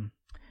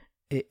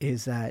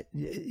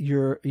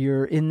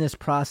you're in this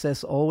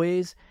process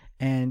always,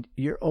 and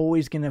you're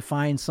always going to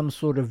find some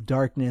sort of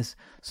darkness,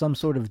 some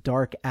sort of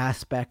dark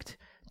aspect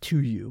to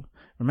you.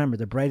 Remember,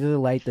 the brighter the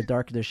light, the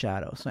darker the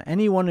shadow. So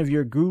any one of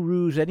your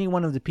gurus, any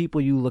one of the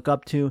people you look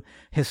up to,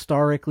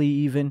 historically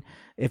even,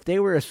 if they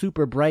were a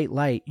super bright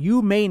light,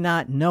 you may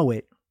not know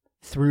it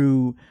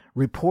through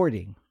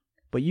reporting,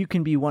 but you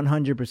can be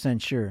 100%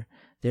 sure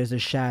there's a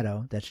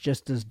shadow that's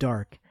just as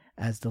dark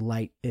as the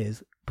light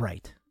is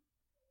bright.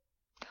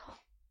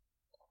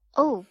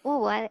 Oh,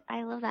 whoa, I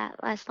love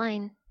that last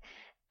line.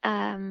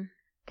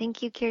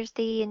 Thank you,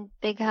 Kirsty, and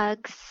big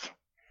hugs.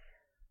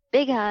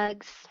 Big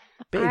hugs.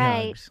 Big All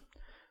right. hugs.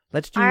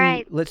 Let's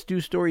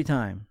do story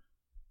time.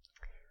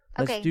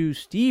 Let's do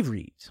Steve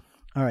reads.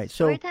 All right,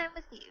 so story time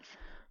with Steve.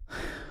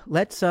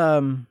 Let's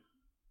what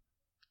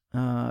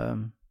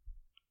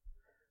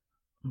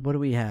do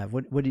we have?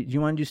 What do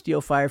you want to do?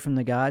 Steal Fire from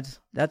the Gods?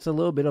 That's a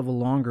little bit of a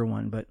longer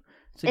one, but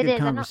it's a good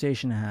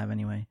conversation to have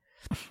anyway.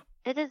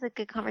 It is a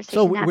good conversation.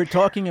 So we're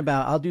talking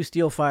about, I'll do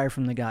Steal Fire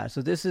from the Gods.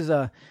 So this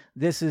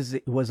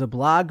was a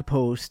blog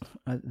post.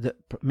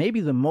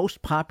 Maybe the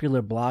most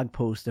popular blog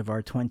post of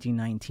our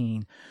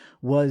 2019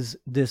 was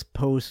this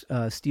post,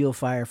 Steal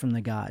Fire from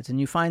the Gods.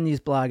 And you find these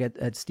blog at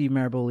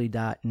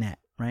stevemaraboli.net,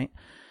 right?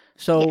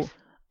 So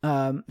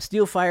yes.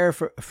 Steal Fire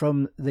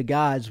from the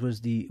Gods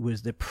was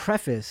the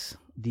preface,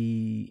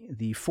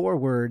 the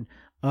foreword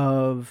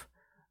of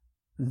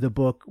the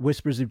book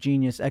Whispers of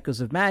Genius, Echoes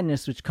of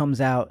Madness, which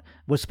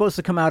was supposed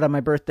to come out on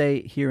my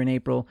birthday here in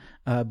April,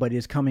 but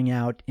is coming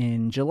out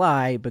in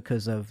July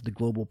because of the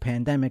global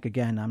pandemic.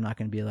 Again, I'm not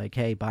going to be like,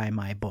 hey, buy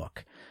my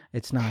book.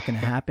 It's not going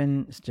to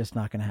happen. It's just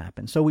not going to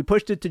happen. So we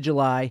pushed it to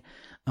July,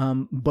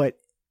 but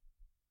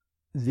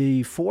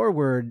the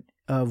foreword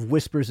of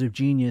Whispers of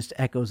Genius,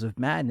 Echoes of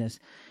Madness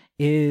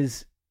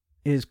is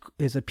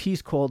a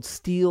piece called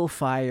Steal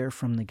Fire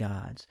from the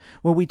Gods,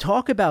 where we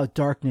talk about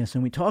darkness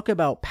and we talk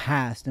about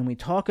past and we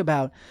talk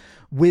about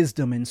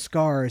wisdom and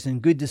scars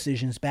and good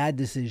decisions, bad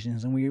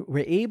decisions. And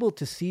we're able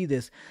to see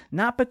this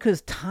not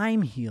because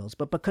time heals,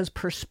 but because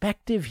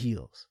perspective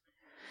heals.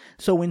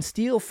 So in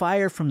Steal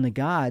Fire from the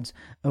Gods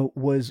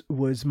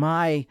was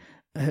my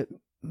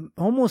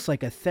almost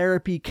like a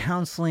therapy,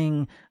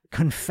 counseling,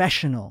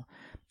 confessional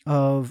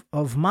of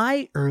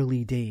my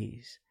early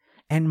days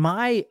and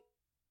my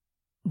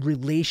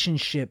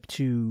relationship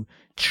to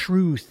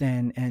truth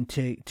and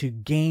to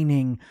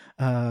gaining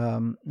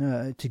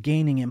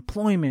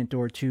employment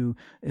or to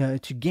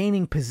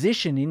gaining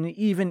position in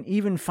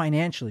even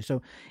financially.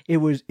 So it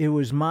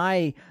was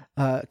my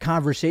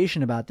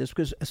conversation about this,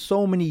 because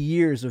so many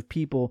years of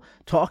people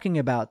talking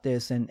about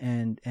this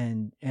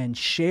and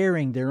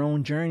sharing their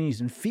own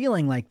journeys and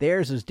feeling like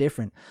theirs is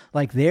different,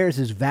 like theirs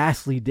is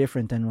vastly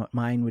different than what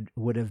mine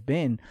would have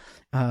been.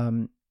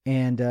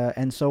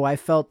 And so I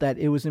felt that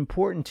it was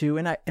important to,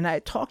 and I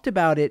talked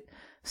about it,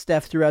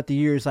 Steph, throughout the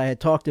years. I had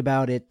talked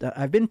about it.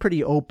 I've been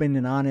pretty open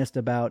and honest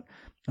about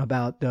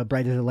the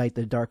brighter the light,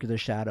 the darker the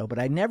shadow, but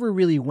I never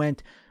really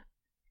went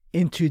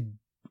into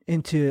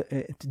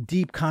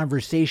deep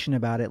conversation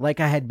about it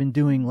like I had been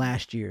doing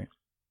last year.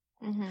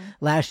 Mm-hmm.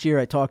 Last year,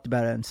 I talked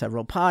about it on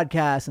several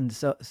podcasts and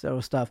so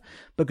stuff,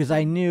 because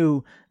I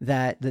knew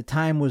that the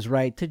time was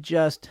right to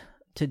just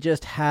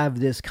have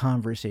this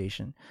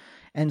conversation.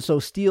 And so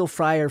Steal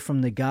Fire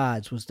from the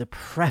Gods was the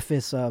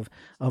preface of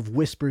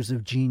Whispers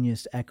of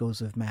Genius,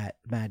 Echoes of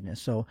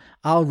Madness. So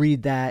I'll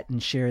read that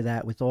and share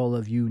that with all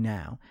of you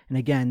now. And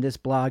again, this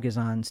blog is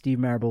on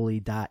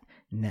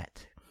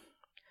stevemaraboli.net.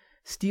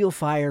 Steal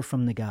Fire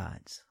from the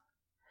Gods.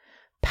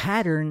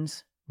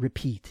 Patterns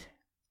repeat.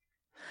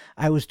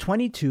 I was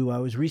 22. I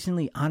was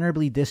recently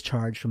honorably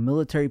discharged from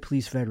military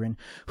police veteran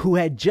who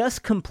had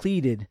just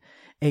completed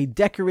a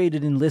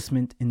decorated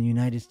enlistment in the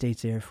United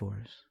States Air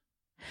Force.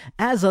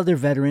 As other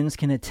veterans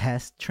can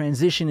attest,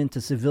 transition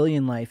into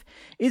civilian life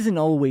isn't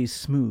always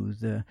smooth.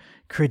 The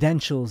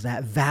credentials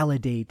that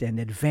validate and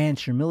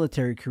advance your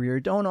military career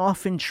don't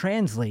often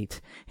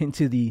translate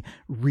into the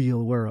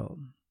real world.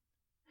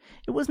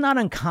 It was not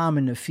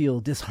uncommon to feel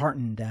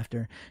disheartened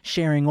after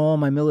sharing all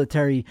my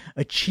military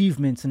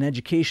achievements and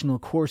educational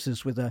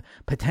courses with a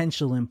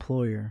potential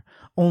employer,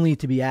 only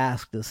to be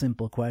asked a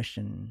simple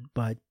question,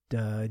 but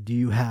do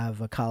you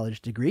have a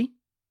college degree?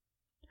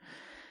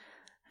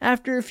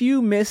 After a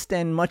few missed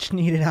and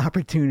much-needed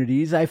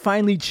opportunities, I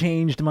finally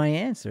changed my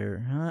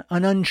answer.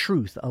 An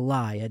untruth, a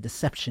lie, a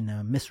deception,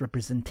 a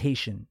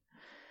misrepresentation.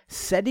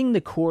 Setting the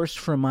course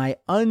for my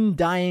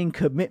undying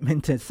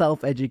commitment to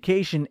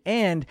self-education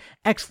and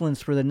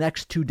excellence for the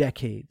next 2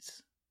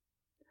 decades.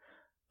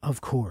 Of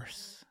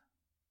course.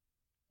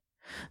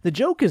 The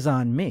joke is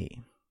on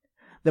me.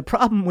 The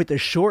problem with a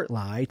short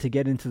lie to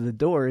get into the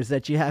door is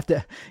that you have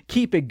to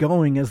keep it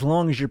going as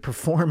long as you're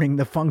performing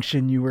the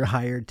function you were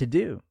hired to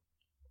do.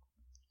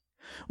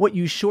 What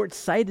you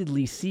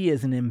short-sightedly see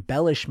as an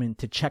embellishment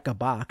to check a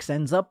box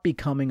ends up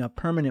becoming a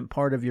permanent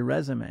part of your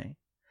resume.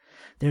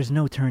 There's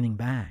no turning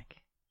back.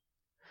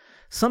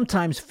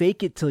 Sometimes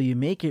fake it till you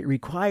make it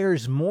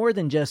requires more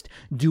than just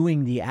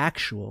doing the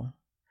actual.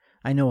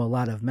 I know a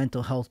lot of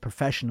mental health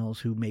professionals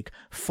who make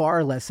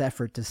far less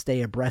effort to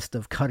stay abreast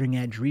of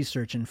cutting-edge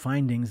research and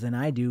findings than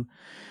I do.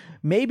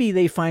 Maybe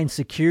they find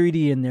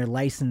security in their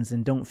license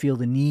and don't feel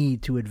the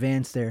need to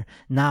advance their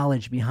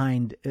knowledge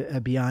beyond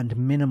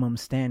minimum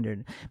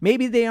standard.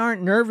 Maybe they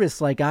aren't nervous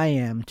like I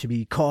am to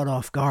be caught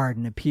off guard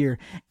and appear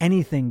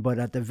anything but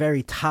at the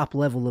very top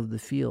level of the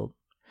field.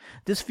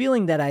 This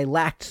feeling that I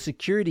lacked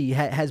security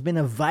has been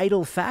a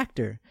vital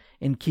factor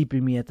in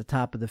keeping me at the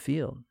top of the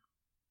field.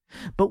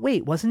 But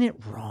wait, wasn't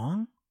it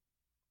wrong?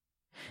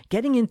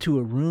 Getting into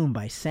a room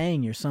by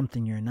saying you're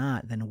something you're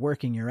not, then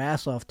working your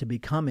ass off to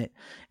become it,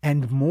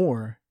 and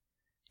more,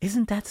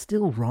 isn't that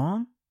still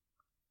wrong?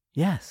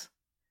 Yes.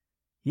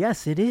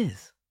 Yes, it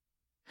is.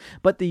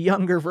 But the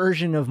younger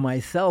version of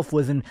myself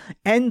was an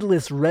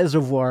endless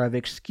reservoir of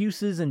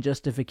excuses and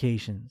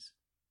justifications.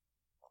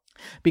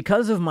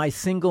 Because of my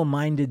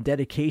single-minded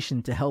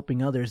dedication to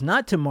helping others,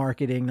 not to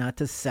marketing, not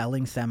to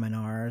selling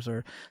seminars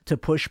or to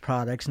push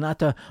products, not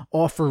to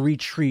offer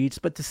retreats,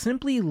 but to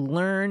simply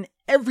learn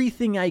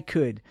everything I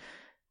could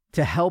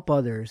to help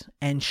others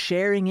and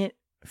sharing it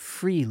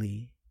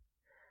freely,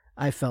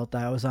 I felt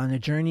I was on a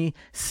journey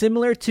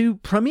similar to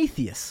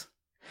Prometheus.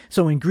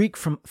 So in Greek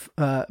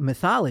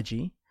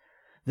mythology,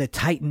 the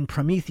Titan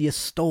Prometheus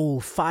stole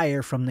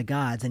fire from the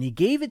gods and he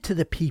gave it to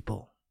the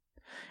people.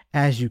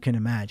 As you can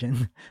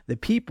imagine, the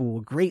people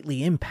were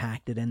greatly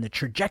impacted, and the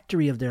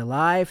trajectory of their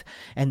life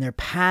and their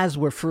paths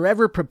were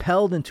forever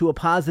propelled into a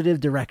positive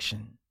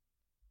direction.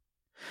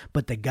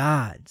 But the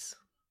gods,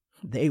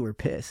 they were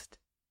pissed.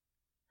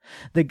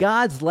 The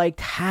gods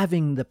liked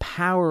having the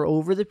power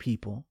over the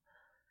people,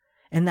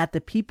 and that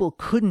the people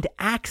couldn't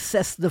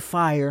access the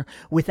fire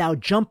without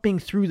jumping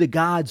through the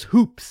gods'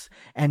 hoops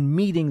and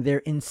meeting their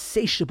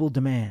insatiable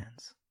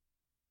demands.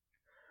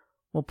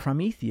 Well,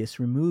 Prometheus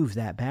removed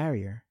that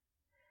barrier,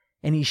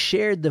 and he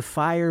shared the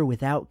fire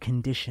without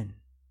condition.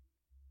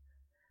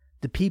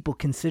 The people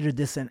considered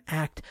this an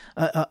act,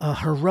 a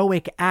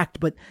heroic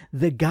act, but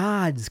the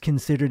gods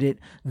considered it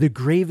the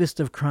gravest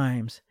of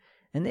crimes,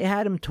 and they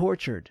had him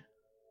tortured.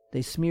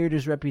 They smeared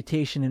his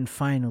reputation and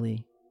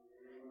finally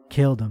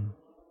killed him.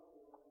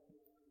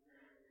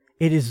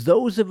 It is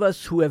those of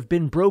us who have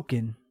been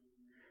broken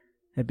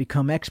that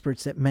become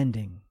experts at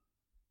mending.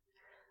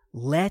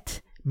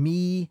 Let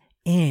me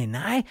in.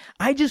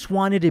 I just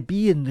wanted to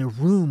be in the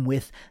room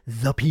with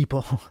the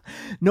people.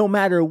 No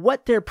matter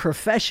what their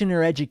profession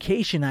or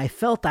education, I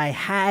felt I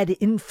had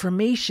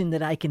information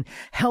that I can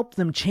help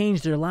them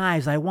change their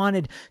lives. I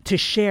wanted to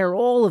share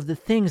all of the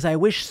things I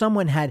wish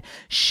someone had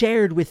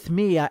shared with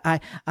me. I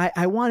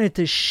wanted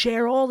to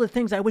share all the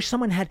things I wish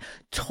someone had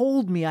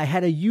told me. I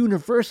had a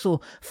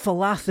universal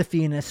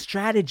philosophy and a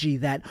strategy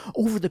that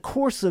over the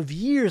course of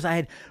years I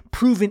had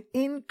proven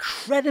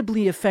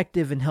incredibly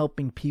effective in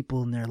helping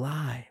people in their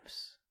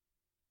lives.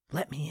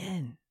 Let me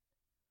in.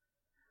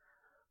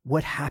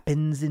 What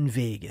happens in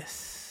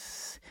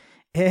Vegas?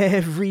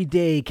 Every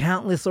day,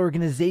 countless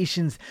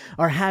organizations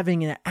are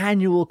having an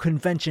annual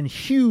convention,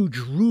 huge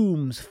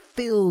rooms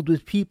filled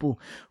with people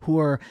who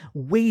are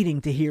waiting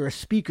to hear a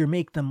speaker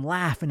make them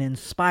laugh and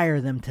inspire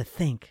them to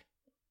think.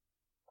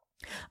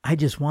 I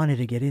just wanted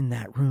to get in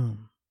that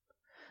room.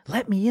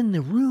 Let me in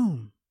the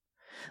room.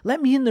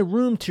 Let me in the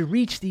room to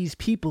reach these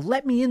people.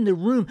 Let me in the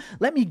room.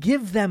 Let me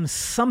give them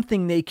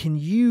something they can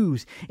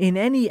use in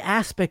any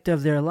aspect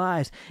of their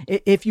lives.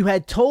 If you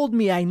had told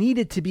me I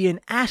needed to be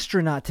an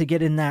astronaut to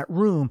get in that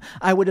room,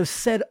 I would have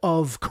said,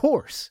 of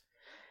course.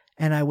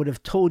 And I would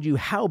have told you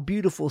how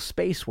beautiful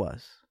space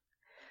was.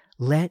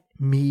 Let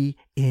me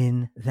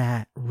in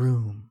that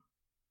room.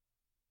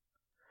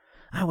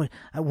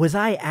 Was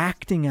I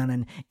acting on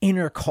an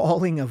inner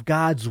calling of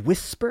God's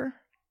whisper?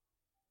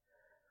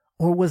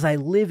 Or was I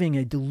living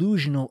a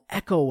delusional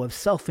echo of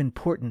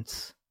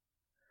self-importance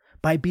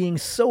by being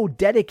so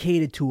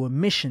dedicated to a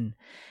mission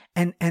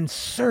and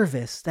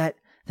service that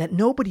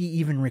nobody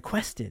even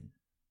requested?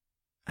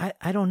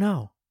 I don't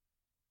know.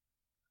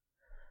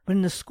 But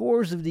in the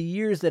scores of the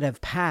years that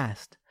have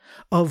passed,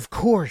 of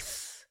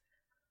course,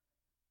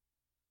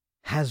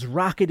 has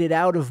rocketed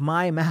out of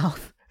my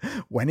mouth,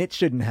 when it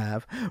shouldn't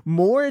have,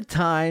 more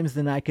times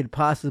than I could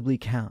possibly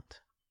count.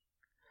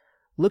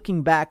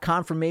 Looking back,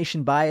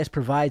 confirmation bias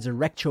provides a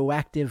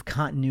retroactive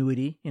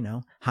continuity,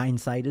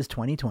 hindsight is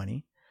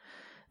 20/20,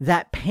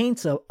 that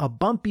paints a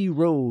bumpy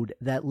road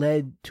that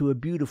led to a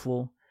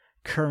beautiful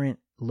current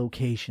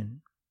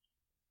location.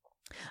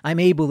 I'm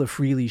able to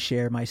freely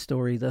share my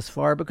story thus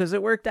far because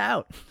it worked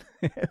out.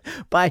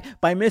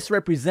 By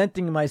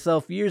misrepresenting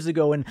myself years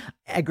ago and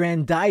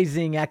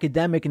aggrandizing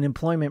academic and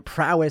employment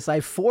prowess,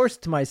 I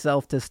forced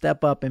myself to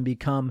step up and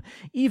become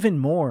even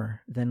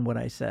more than what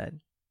I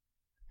said.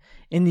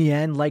 In the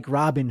end, like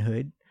Robin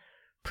Hood,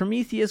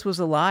 Prometheus was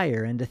a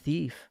liar and a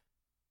thief.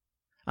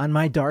 On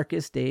my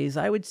darkest days,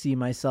 I would see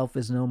myself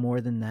as no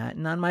more than that,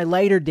 and on my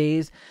lighter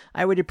days,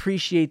 I would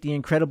appreciate the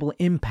incredible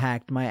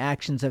impact my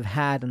actions have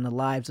had on the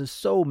lives of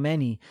so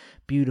many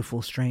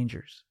beautiful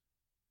strangers.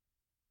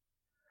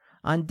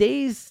 On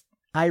days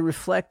I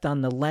reflect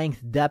on the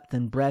length, depth,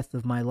 and breadth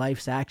of my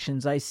life's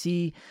actions, I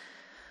see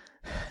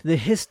the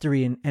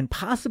history and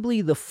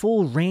possibly the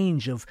full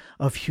range of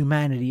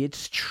humanity.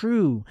 It's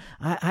true.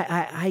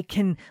 I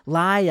can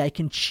lie, I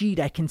can cheat,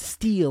 I can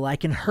steal, I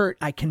can hurt,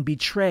 I can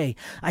betray,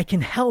 I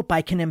can help,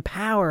 I can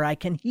empower, I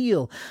can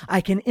heal,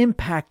 I can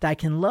impact, I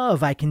can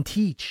love, I can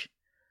teach.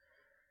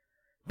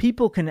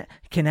 People can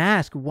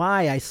ask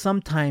why I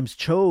sometimes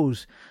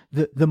chose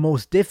the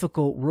most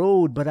difficult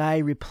road, but I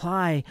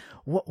reply,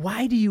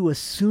 why do you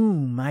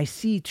assume I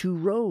see two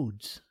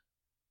roads?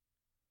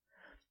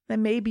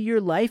 Then maybe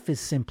your life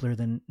is simpler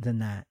than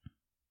that.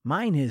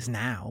 Mine is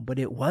now, but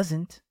it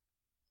wasn't.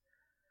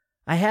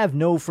 I have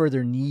no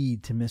further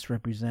need to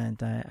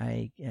misrepresent.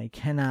 I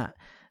cannot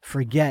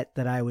forget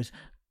that I was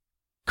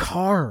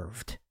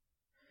carved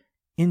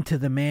into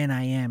the man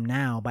I am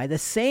now by the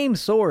same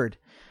sword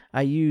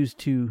I used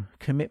to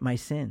commit my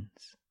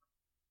sins.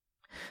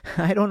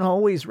 I don't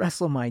always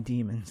wrestle my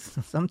demons.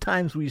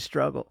 Sometimes we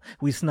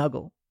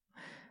snuggle.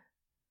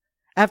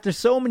 After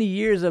so many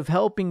years of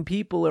helping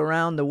people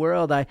around the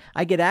world,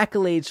 I get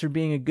accolades for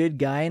being a good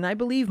guy, and I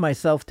believe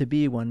myself to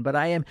be one, but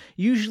I am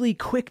usually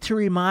quick to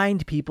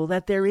remind people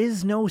that there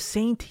is no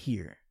saint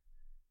here.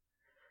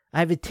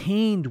 I've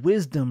attained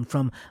wisdom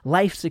from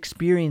life's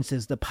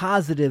experiences, the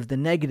positive, the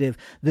negative,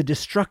 the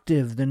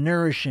destructive, the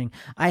nourishing.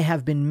 I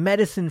have been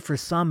medicine for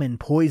some and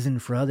poison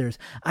for others.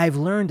 I've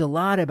learned a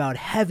lot about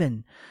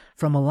heaven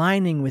from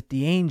aligning with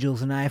the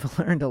angels, and I've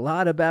learned a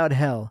lot about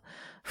hell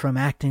from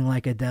acting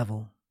like a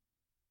devil.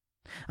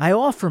 I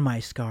offer my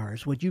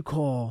scars what you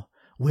call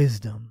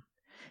wisdom,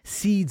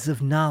 seeds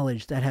of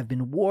knowledge that have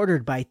been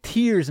watered by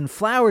tears and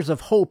flowers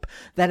of hope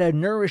that are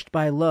nourished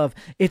by love.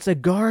 It's a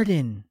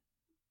garden.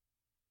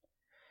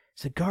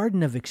 It's a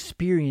garden of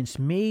experience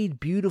made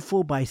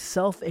beautiful by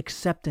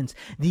self-acceptance,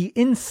 the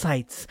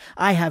insights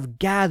I have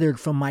gathered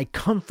from my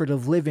comfort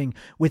of living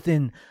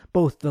within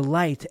both the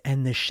light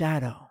and the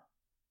shadow.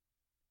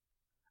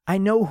 I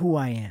know who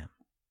I am.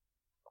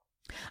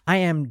 I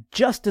am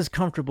just as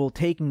comfortable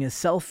taking a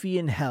selfie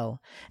in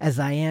hell as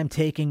I am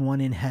taking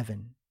one in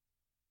heaven.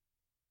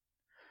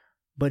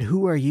 But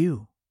who are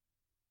you?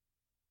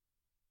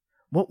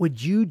 What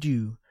would you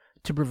do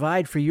to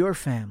provide for your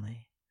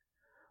family?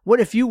 What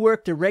if you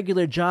worked a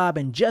regular job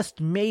and just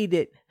made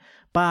it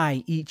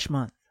by each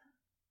month,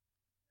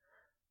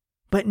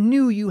 but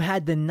knew you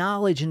had the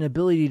knowledge and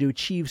ability to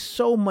achieve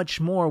so much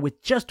more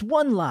with just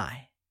one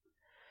lie?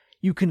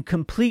 You can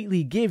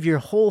completely give your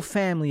whole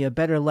family a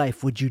better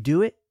life. Would you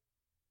do it?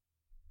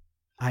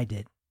 I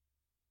did.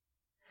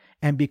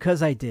 And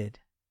because I did,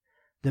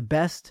 the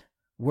best,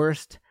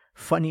 worst,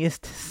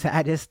 funniest,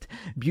 saddest,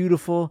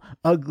 beautiful,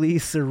 ugly,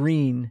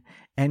 serene,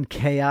 and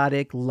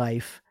chaotic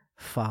life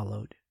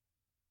followed.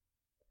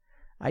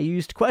 I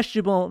used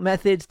questionable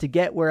methods to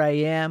get where I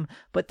am,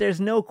 but there's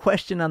no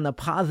question on the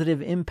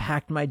positive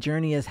impact my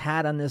journey has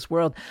had on this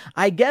world.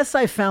 I guess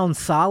I found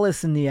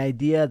solace in the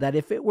idea that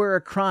if it were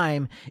a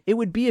crime, it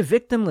would be a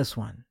victimless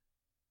one.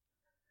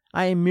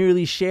 I am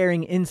merely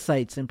sharing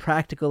insights and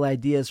practical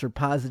ideas for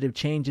positive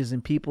changes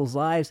in people's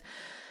lives.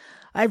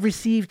 I've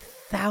received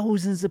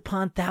thousands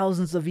upon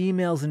thousands of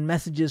emails and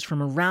messages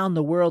from around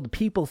the world,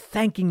 people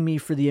thanking me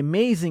for the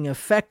amazing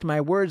effect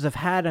my words have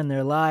had on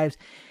their lives.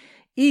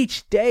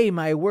 Each day,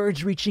 my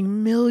words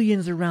reaching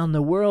millions around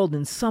the world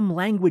in some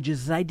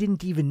languages I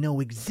didn't even know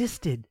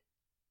existed.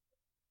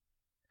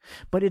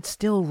 But it's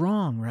still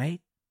wrong,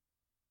 right?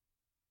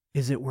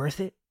 Is it worth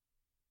it?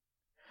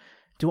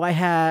 Do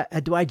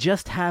I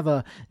just have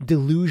a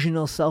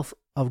delusional self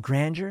of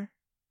grandeur?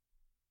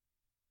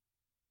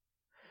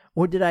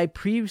 Or did I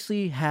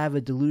previously have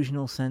a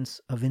delusional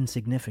sense of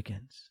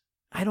insignificance?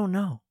 I don't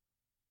know.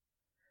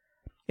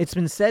 It's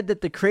been said that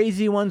the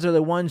crazy ones are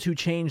the ones who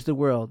change the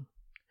world.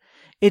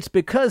 It's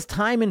because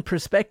time and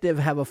perspective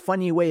have a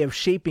funny way of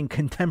shaping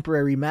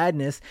contemporary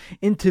madness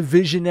into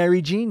visionary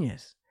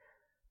genius.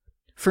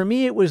 For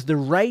me, it was the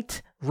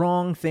right,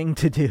 wrong thing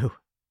to do.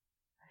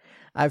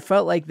 I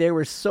felt like there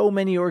were so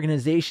many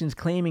organizations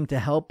claiming to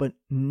help, but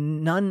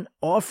none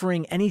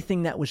offering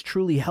anything that was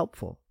truly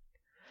helpful.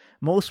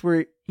 Most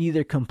were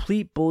either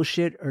complete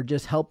bullshit or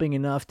just helping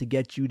enough to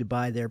get you to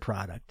buy their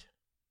product.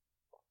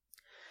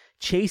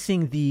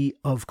 Chasing the,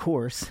 of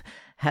course,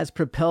 has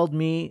propelled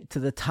me to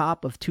the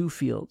top of two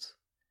fields.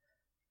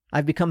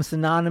 I've become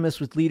synonymous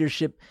with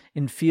leadership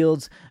in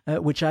fields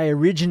which I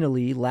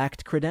originally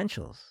lacked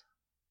credentials.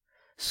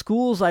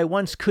 Schools I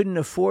once couldn't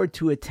afford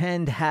to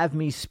attend have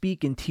me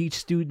speak and teach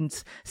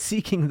students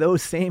seeking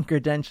those same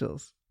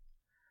credentials.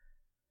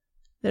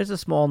 There's a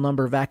small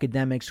number of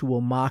academics who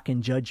will mock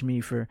and judge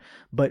me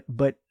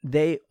but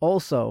they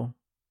also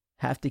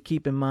have to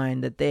keep in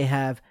mind that they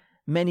have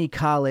many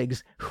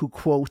colleagues who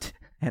quote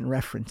and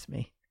reference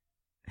me.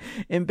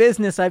 In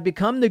business, I've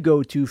become the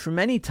go-to for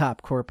many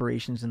top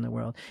corporations in the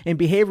world. In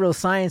behavioral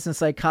science and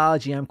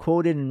psychology, I'm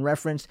quoted and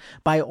referenced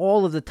by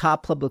all of the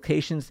top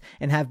publications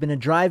and have been a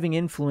driving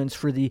influence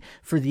for the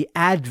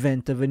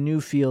advent of a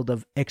new field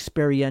of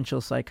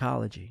experiential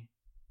psychology.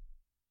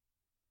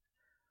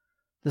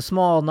 The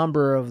small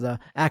number of the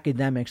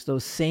academics,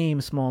 those same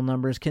small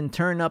numbers, can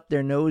turn up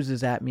their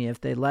noses at me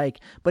if they like.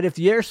 But if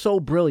they're so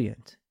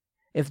brilliant,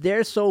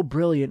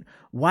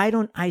 why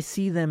don't I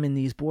see them in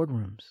these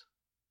boardrooms?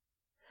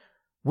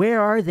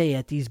 Where are they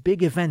at these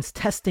big events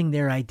testing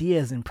their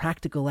ideas in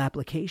practical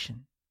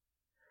application?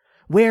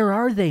 Where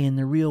are they in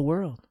the real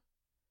world?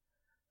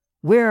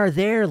 Where are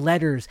their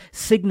letters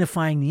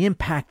signifying the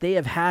impact they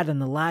have had on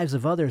the lives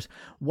of others?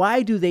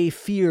 Why do they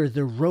fear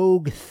the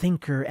rogue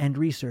thinker and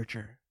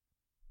researcher?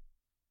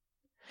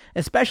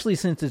 Especially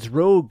since it's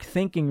rogue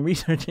thinking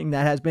researching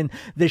that has been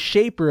the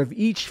shaper of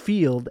each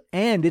field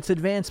and its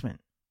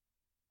advancement.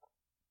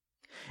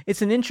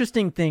 It's an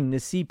interesting thing to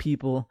see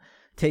people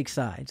take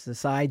sides. The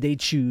side they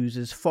choose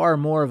is far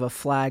more of a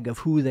flag of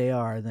who they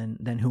are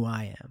than who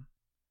I am.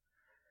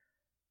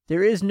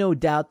 There is no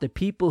doubt the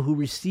people who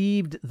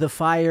received the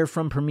fire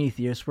from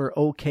Prometheus were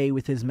okay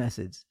with his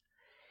message,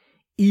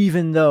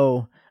 even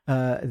though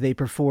they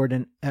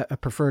preferred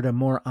a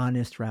more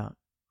honest route.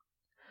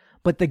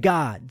 But the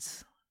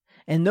gods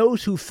and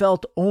those who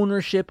felt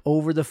ownership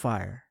over the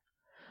fire,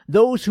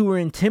 those who were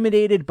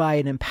intimidated by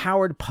an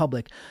empowered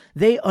public,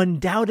 they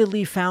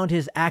undoubtedly found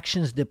his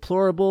actions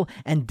deplorable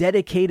and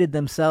dedicated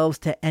themselves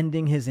to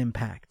ending his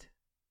impact.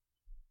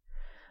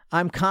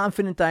 I'm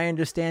confident I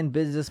understand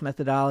business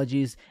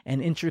methodologies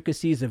and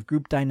intricacies of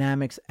group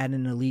dynamics at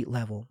an elite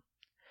level.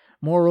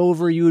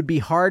 Moreover, you would be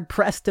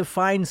hard-pressed to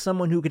find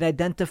someone who could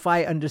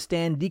identify,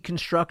 understand,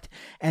 deconstruct,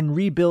 and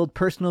rebuild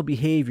personal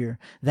behavior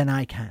than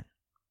I can.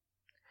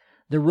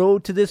 The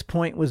road to this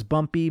point was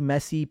bumpy,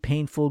 messy,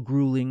 painful,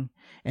 grueling,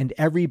 and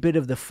every bit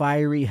of the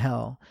fiery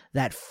hell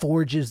that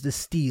forges the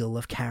steel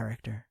of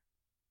character.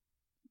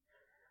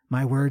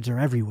 My words are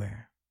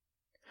everywhere.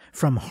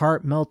 From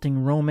heart-melting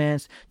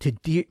romance to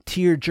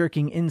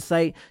tear-jerking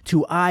insight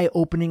to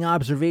eye-opening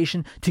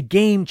observation to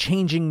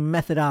game-changing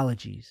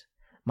methodologies,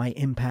 my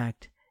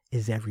impact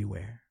is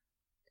everywhere.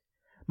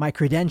 My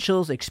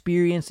credentials,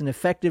 experience, and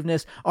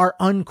effectiveness are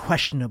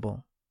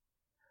unquestionable.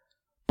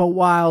 But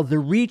while the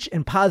reach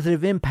and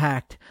positive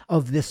impact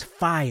of this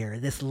fire,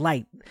 this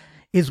light,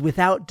 is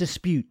without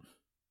dispute,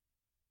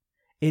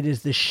 it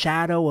is the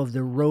shadow of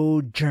the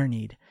road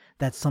journeyed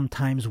that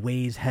sometimes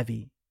weighs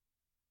heavy.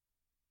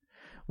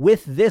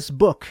 With this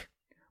book,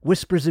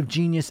 Whispers of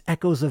Genius,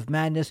 Echoes of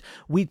Madness,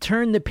 we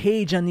turn the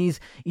page on these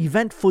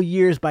eventful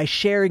years by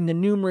sharing the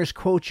numerous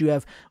quotes you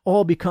have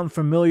all become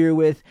familiar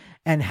with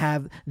and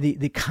have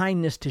the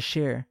kindness to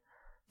share.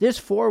 This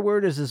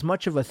foreword is as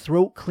much of a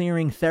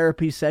throat-clearing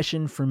therapy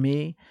session for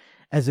me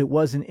as it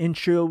was an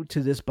intro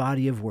to this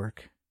body of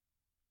work.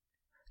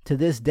 To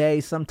this day,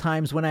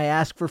 sometimes when I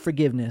ask for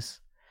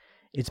forgiveness,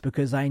 it's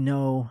because I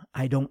know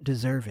I don't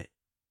deserve it.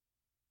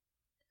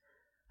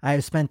 I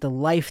have spent a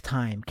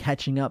lifetime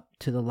catching up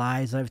to the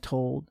lies I've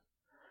told.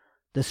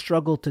 The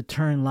struggle to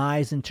turn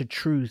lies into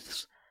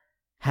truths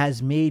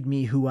has made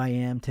me who I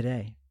am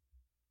today.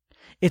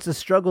 It's a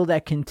struggle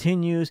that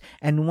continues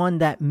and one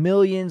that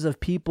millions of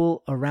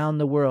people around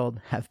the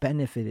world have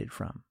benefited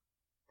from.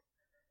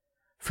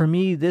 For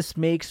me, this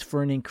makes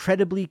for an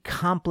incredibly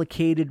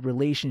complicated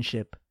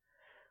relationship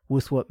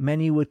with what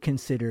many would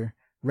consider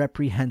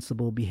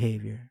reprehensible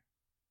behavior.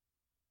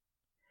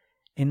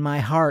 In my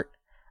heart,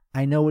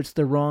 I know it's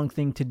the wrong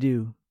thing to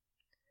do.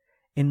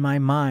 In my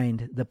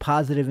mind, the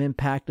positive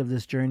impact of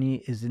this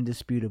journey is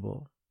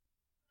indisputable.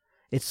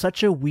 It's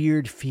such a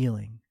weird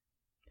feeling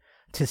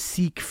to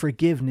seek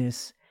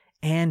forgiveness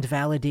and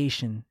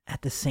validation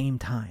at the same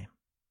time.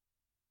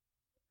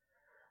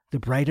 The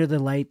brighter the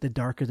light, the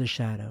darker the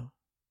shadow.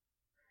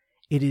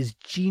 It is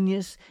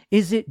genius.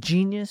 Is it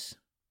genius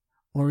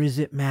or is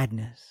it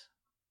madness?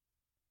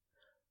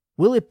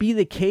 Will it be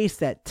the case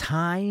that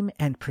time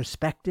and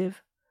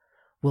perspective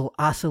will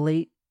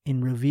oscillate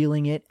in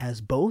revealing it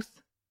as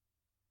both?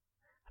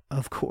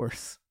 Of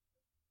course.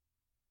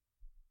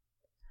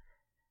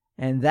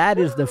 And that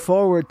is the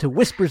foreword to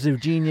Whispers of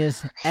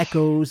Genius,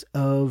 Echoes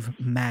of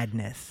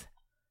Madness.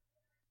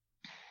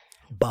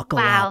 Buckle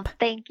up. Wow,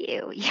 thank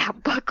you. Yeah,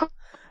 buckle up.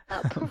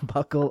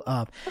 Buckle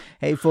up.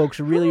 Hey, folks,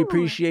 I really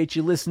appreciate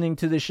you listening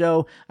to the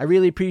show. I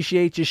really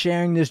appreciate you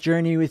sharing this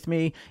journey with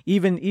me.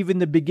 Even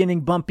the beginning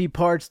bumpy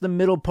parts, the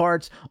middle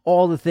parts,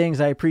 all the things.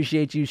 I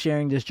appreciate you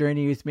sharing this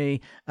journey with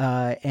me.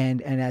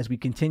 And as we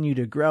continue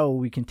to grow,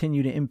 we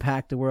continue to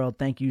impact the world.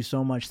 Thank you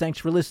so much. Thanks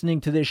for listening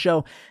to this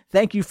show.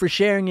 Thank you for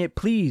sharing it.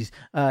 Please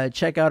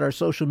check out our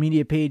social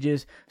media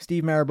pages.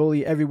 Steve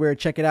Maraboli everywhere.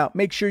 Check it out.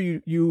 Make sure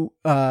you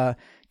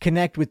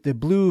connect with the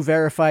blue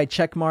verified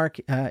check mark.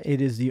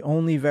 It is the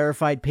only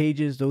verified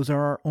pages. Those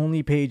are our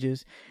only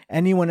pages.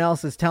 Anyone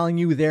else is telling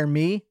you they're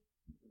me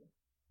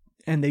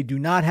and they do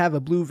not have a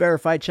blue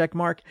verified check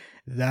mark,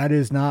 that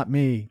is not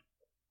me.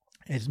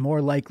 It's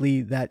more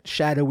likely that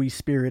shadowy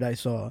spirit I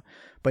saw,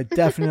 but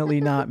definitely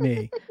not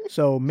me.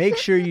 So make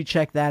sure you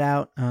check that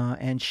out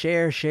and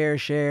share.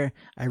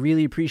 I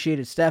really appreciate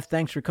it. Steph,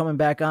 thanks for coming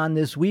back on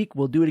this week.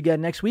 We'll do it again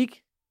next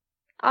week.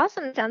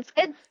 Awesome. Sounds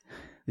good.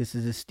 This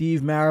is a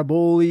Steve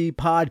Maraboli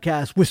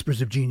podcast,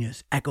 Whispers of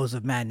Genius, Echoes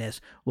of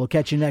Madness. We'll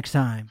catch you next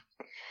time.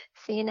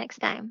 See you next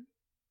time.